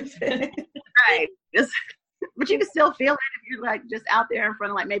peeking through the fence. Right. But you can still feel it if you're just out there in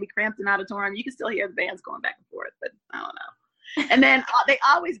front of maybe Crampton Auditorium. You can still hear the bands going back and forth, but I don't know. And then they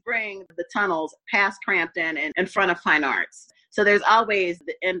always bring the tunnels past Crampton and in front of Fine Arts. So there's always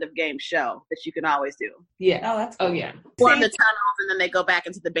the end of game show that you can always do. Yeah. Oh, that's cool. Oh, yeah. Form the tunnels and then they go back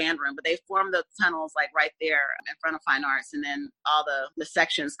into the band room. But they form the tunnels right there in front of Fine Arts. And then all the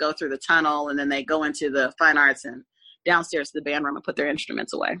sections go through the tunnel and then they go into the Fine Arts and downstairs to the band room and put their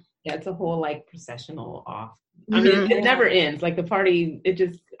instruments away. Yeah, it's a whole processional off. I mean, it never ends. The party, it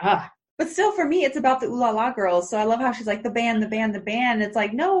just, But still, for me, it's about the Ooh La La girls. So I love how she's the band.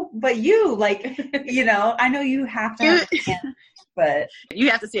 It's no, but you, I know you have to have a band, but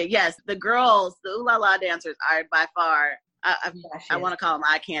you have to see it. Yes, the girls, the Ooh La La dancers are by far, I want to call them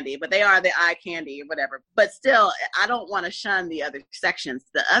eye candy, but they are the eye candy or whatever. But still, I don't want to shun the other sections.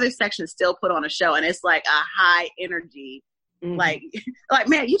 The other sections still put on a show, and it's a high energy. Mm-hmm.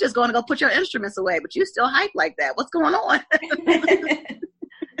 Man, you just going to go put your instruments away, but you still hype like that. What's going on?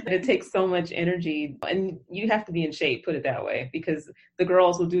 It takes so much energy, and you have to be in shape, put it that way, because the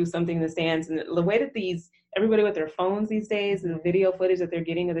girls will do something in the stands, and the way that everybody with their phones these days, and the video footage that they're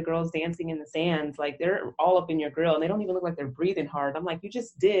getting of the girls dancing in the stands, they're all up in your grill, and they don't even look like they're breathing hard. I'm you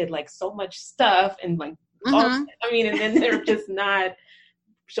just did so much stuff, and and then they're just not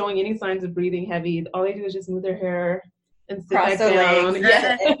showing any signs of breathing heavy. All they do is just move their hair and sit cross back down.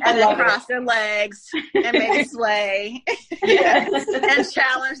 Yes. And then cross their legs and maybe sway. Yes. And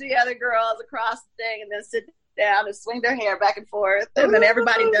challenge the other girls across the thing and then sit down and swing their hair back and forth. And then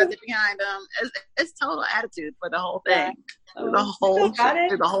everybody does it behind them. It's total attitude for the whole thing. Through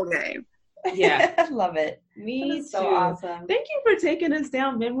the whole game. Yeah. I love it. Me so too. Awesome. Thank you for taking us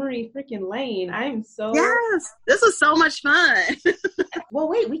down memory freaking lane. I am so... Yes. This was so much fun. Well,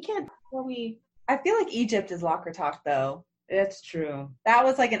 wait, we can't... I feel like Egypt is locker talk, though. That's true. That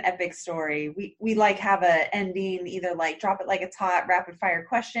was an epic story. We have a ending, either drop it like it's hot, rapid fire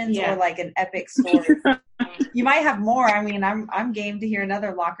questions, or an epic story. You might have more. I mean, I'm game to hear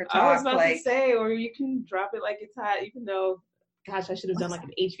another locker talk. I was about to say, or you can drop it like it's hot, even though, gosh, I should have done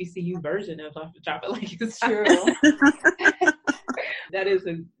an HBCU version of drop it like it's true. That is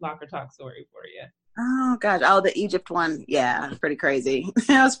a locker talk story for you. Oh, gosh. Oh, the Egypt one. Yeah, pretty crazy.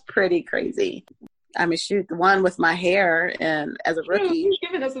 That was pretty crazy. I mean, shoot, the one with my hair and as a rookie. You're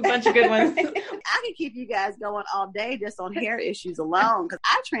giving us a bunch of good ones. I could keep you guys going all day just on hair issues alone because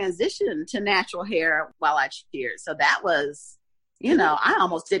I transitioned to natural hair while I cheered. So that was, I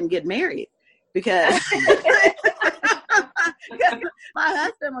almost didn't get married because my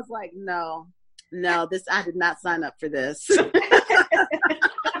husband was like, no, I did not sign up for this.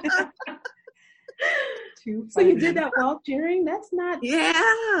 So you did that while cheering? That's not... Yeah.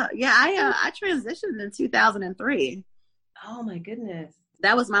 I transitioned in 2003. Oh my goodness.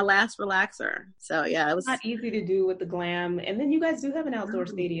 that was my last relaxer. So yeah, it was not easy to do with the glam. And then you guys do have an outdoor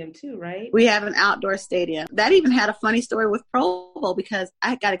stadium too, right? We have an outdoor stadium. That even had a funny story with Pro Bowl because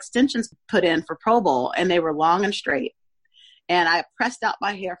I got extensions put in for Pro Bowl and they were long and straight. And I pressed out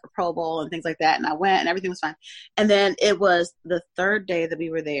my hair for Pro Bowl and things like that. And I went and everything was fine. And then it was the third day that we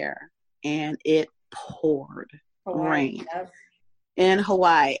were there and it poured rain in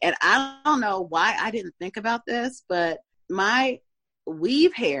Hawaii. And I don't know why I didn't think about this, but my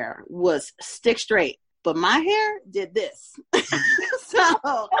weave hair was stick straight, but my hair did this. It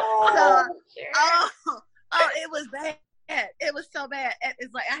was bad. It was so bad.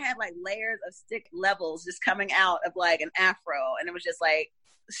 It's like I had like layers of stick levels just coming out of like an afro, and it was just like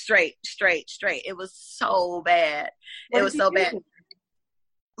straight. It was so bad. It was so bad.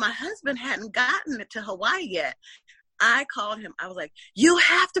 My husband hadn't gotten it to Hawaii yet. I called him. I was like, "You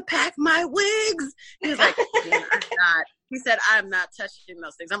have to pack my wigs." He was like, "Yeah, I'm not." He said, "I'm not touching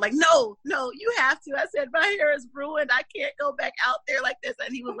those things." I'm like, No, you have to. I said, "My hair is ruined. I can't go back out there like this."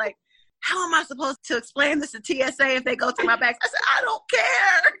 And he was like, "How am I supposed to explain this to TSA if they go through my bags?" I said, "I don't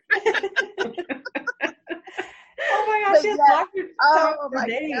care." Oh my gosh, gosh, it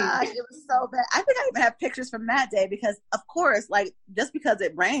was so bad. I think I even have pictures from that day because, of course, like just because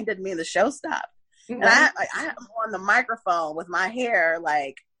it rained didn't mean the show stopped. Mm-hmm. And I'm on the microphone with my hair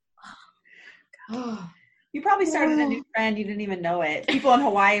like, you probably started a new trend. You didn't even know it. People in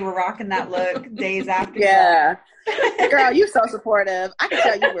Hawaii were rocking that look days after. Yeah. Girl, you're so supportive. I can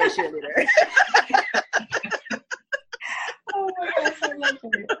tell you were a cheerleader. Oh my gosh, I love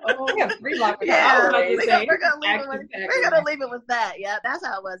it. Oh, we have 3 lockers. Yeah, we're gonna leave it with that. Yeah, that's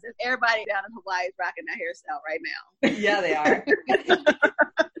how it was. Everybody down in Hawaii is rocking that hairstyle right now. Yeah, they are.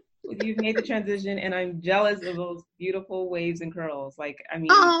 You've made the transition, and I'm jealous of those beautiful waves and curls. Like, I mean,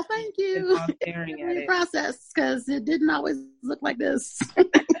 oh, thank you. I'm staring at it. Process because it didn't always look like this.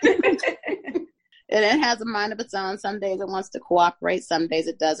 And it has a mind of its own. Some days it wants to cooperate, some days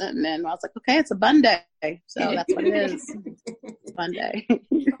it doesn't. And then I was like, okay, it's a bun day. So that's what it is. It's bun day. Oh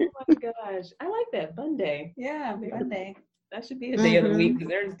my gosh. I like that, bun day. Yeah, bun day. That should be a day of the week because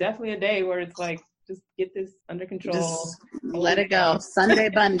there's definitely a day where it's like, just get this under control. Just let it go. Sunday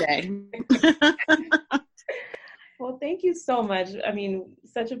bun day. Well, thank you so much. I mean,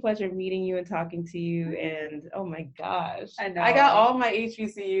 such a pleasure meeting you and talking to you. And oh my gosh. I know. I got all my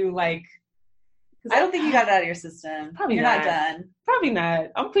HBCU like, I don't think you got it out of your system. Probably You're not done. Probably not.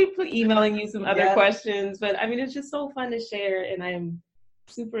 I'm emailing you some other questions, but I mean, it's just so fun to share, and I am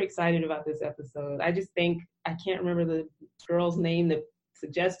super excited about this episode. I just think I can't remember the girl's name that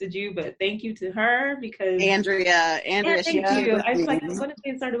suggested you, but thank you to her because Andrea. Thank you. I was like, I want to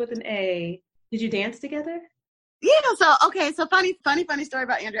say it started with an A. Did you dance together? Yeah. So funny story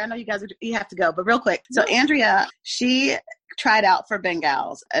about Andrea. I know you have to go, but real quick. So Andrea, she tried out for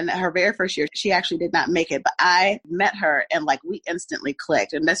Bengals and her very first year, she actually did not make it, but I met her and like we instantly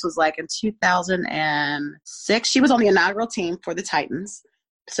clicked. And this was like in 2006. She was on the inaugural team for the Titans.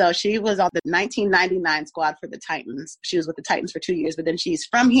 So she was on the 1999 squad for the Titans. She was with the Titans for 2 years, but then she's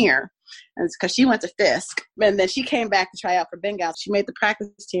from here. And it's because she went to Fisk. And then she came back to try out for Bengals. She made the practice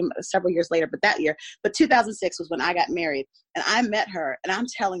team several years later, but 2006 was when I got married. And I met her, and I'm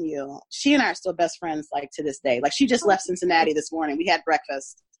telling you, she and I are still best friends, like, to this day. Like, she just left Cincinnati this morning. We had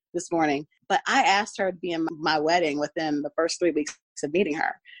breakfast this morning. But I asked her to be in my wedding within the first 3 weeks of meeting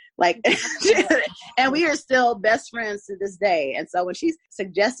her. Like, and we are still best friends to this day. And so when she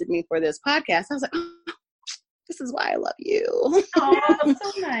suggested me for this podcast, I was like, oh, this is why I love you. Oh, that's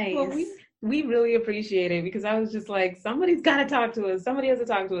so nice. Well, we really appreciate it because I was just like, somebody's got to talk to us. Somebody has to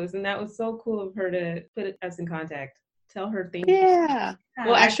talk to us. And that was so cool of her to put us in contact. Tell her thank you. Yeah.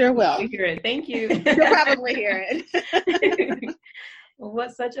 Well, I sure will. Hear it. Thank you. You'll probably hear it. Well,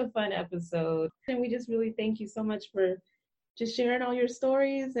 what such a fun episode. And we just really thank you so much for just sharing all your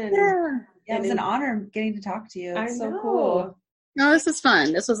stories. And it was an honor getting to talk to you. It's so cool. No, this is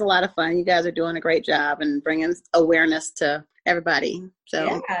fun. This was a lot of fun. You guys are doing a great job and bringing awareness to everybody.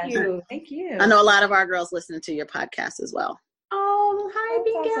 So thank you. I know a lot of our girls listen to your podcast as well. Oh, hi,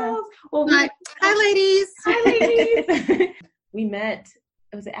 big girls. Well, hi, ladies. Hi, ladies. We met.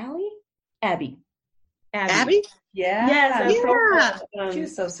 Was it Allie? Abby. Abby? Yeah. Yes. She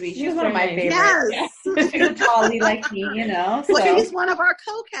was so sweet. She was one of my favorites. Yes. She's a tallie like me, you know. So. Well, she's one of our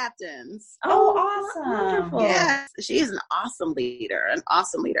co-captains. Oh, awesome. Wonderful. Yes. She is an awesome leader.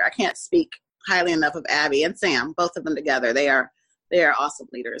 I can't speak highly enough of Abby and Sam, both of them together. They are awesome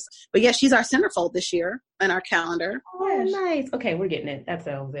leaders. But yeah, she's our centerfold this year in our calendar. Oh, nice. Okay, we're getting it. That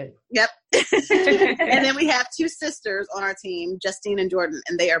settles it. Yep. And then we have 2 sisters on our team, Justine and Jordan,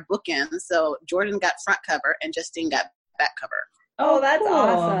 and they are bookends. So Jordan got front cover and Justine got back cover. Oh, that's cool.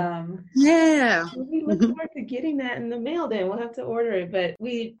 awesome. Yeah. We look forward to getting that in the mail then. We'll have to order it. But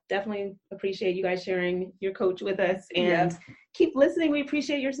we definitely appreciate you guys sharing your coach with us, and keep listening. We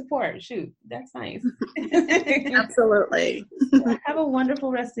appreciate your support. Shoot, that's nice. Absolutely. Have a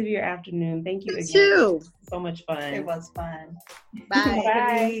wonderful rest of your afternoon. Thank you again. You too. So much fun. It was fun. Bye.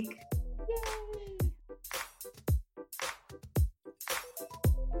 Bye. Yay.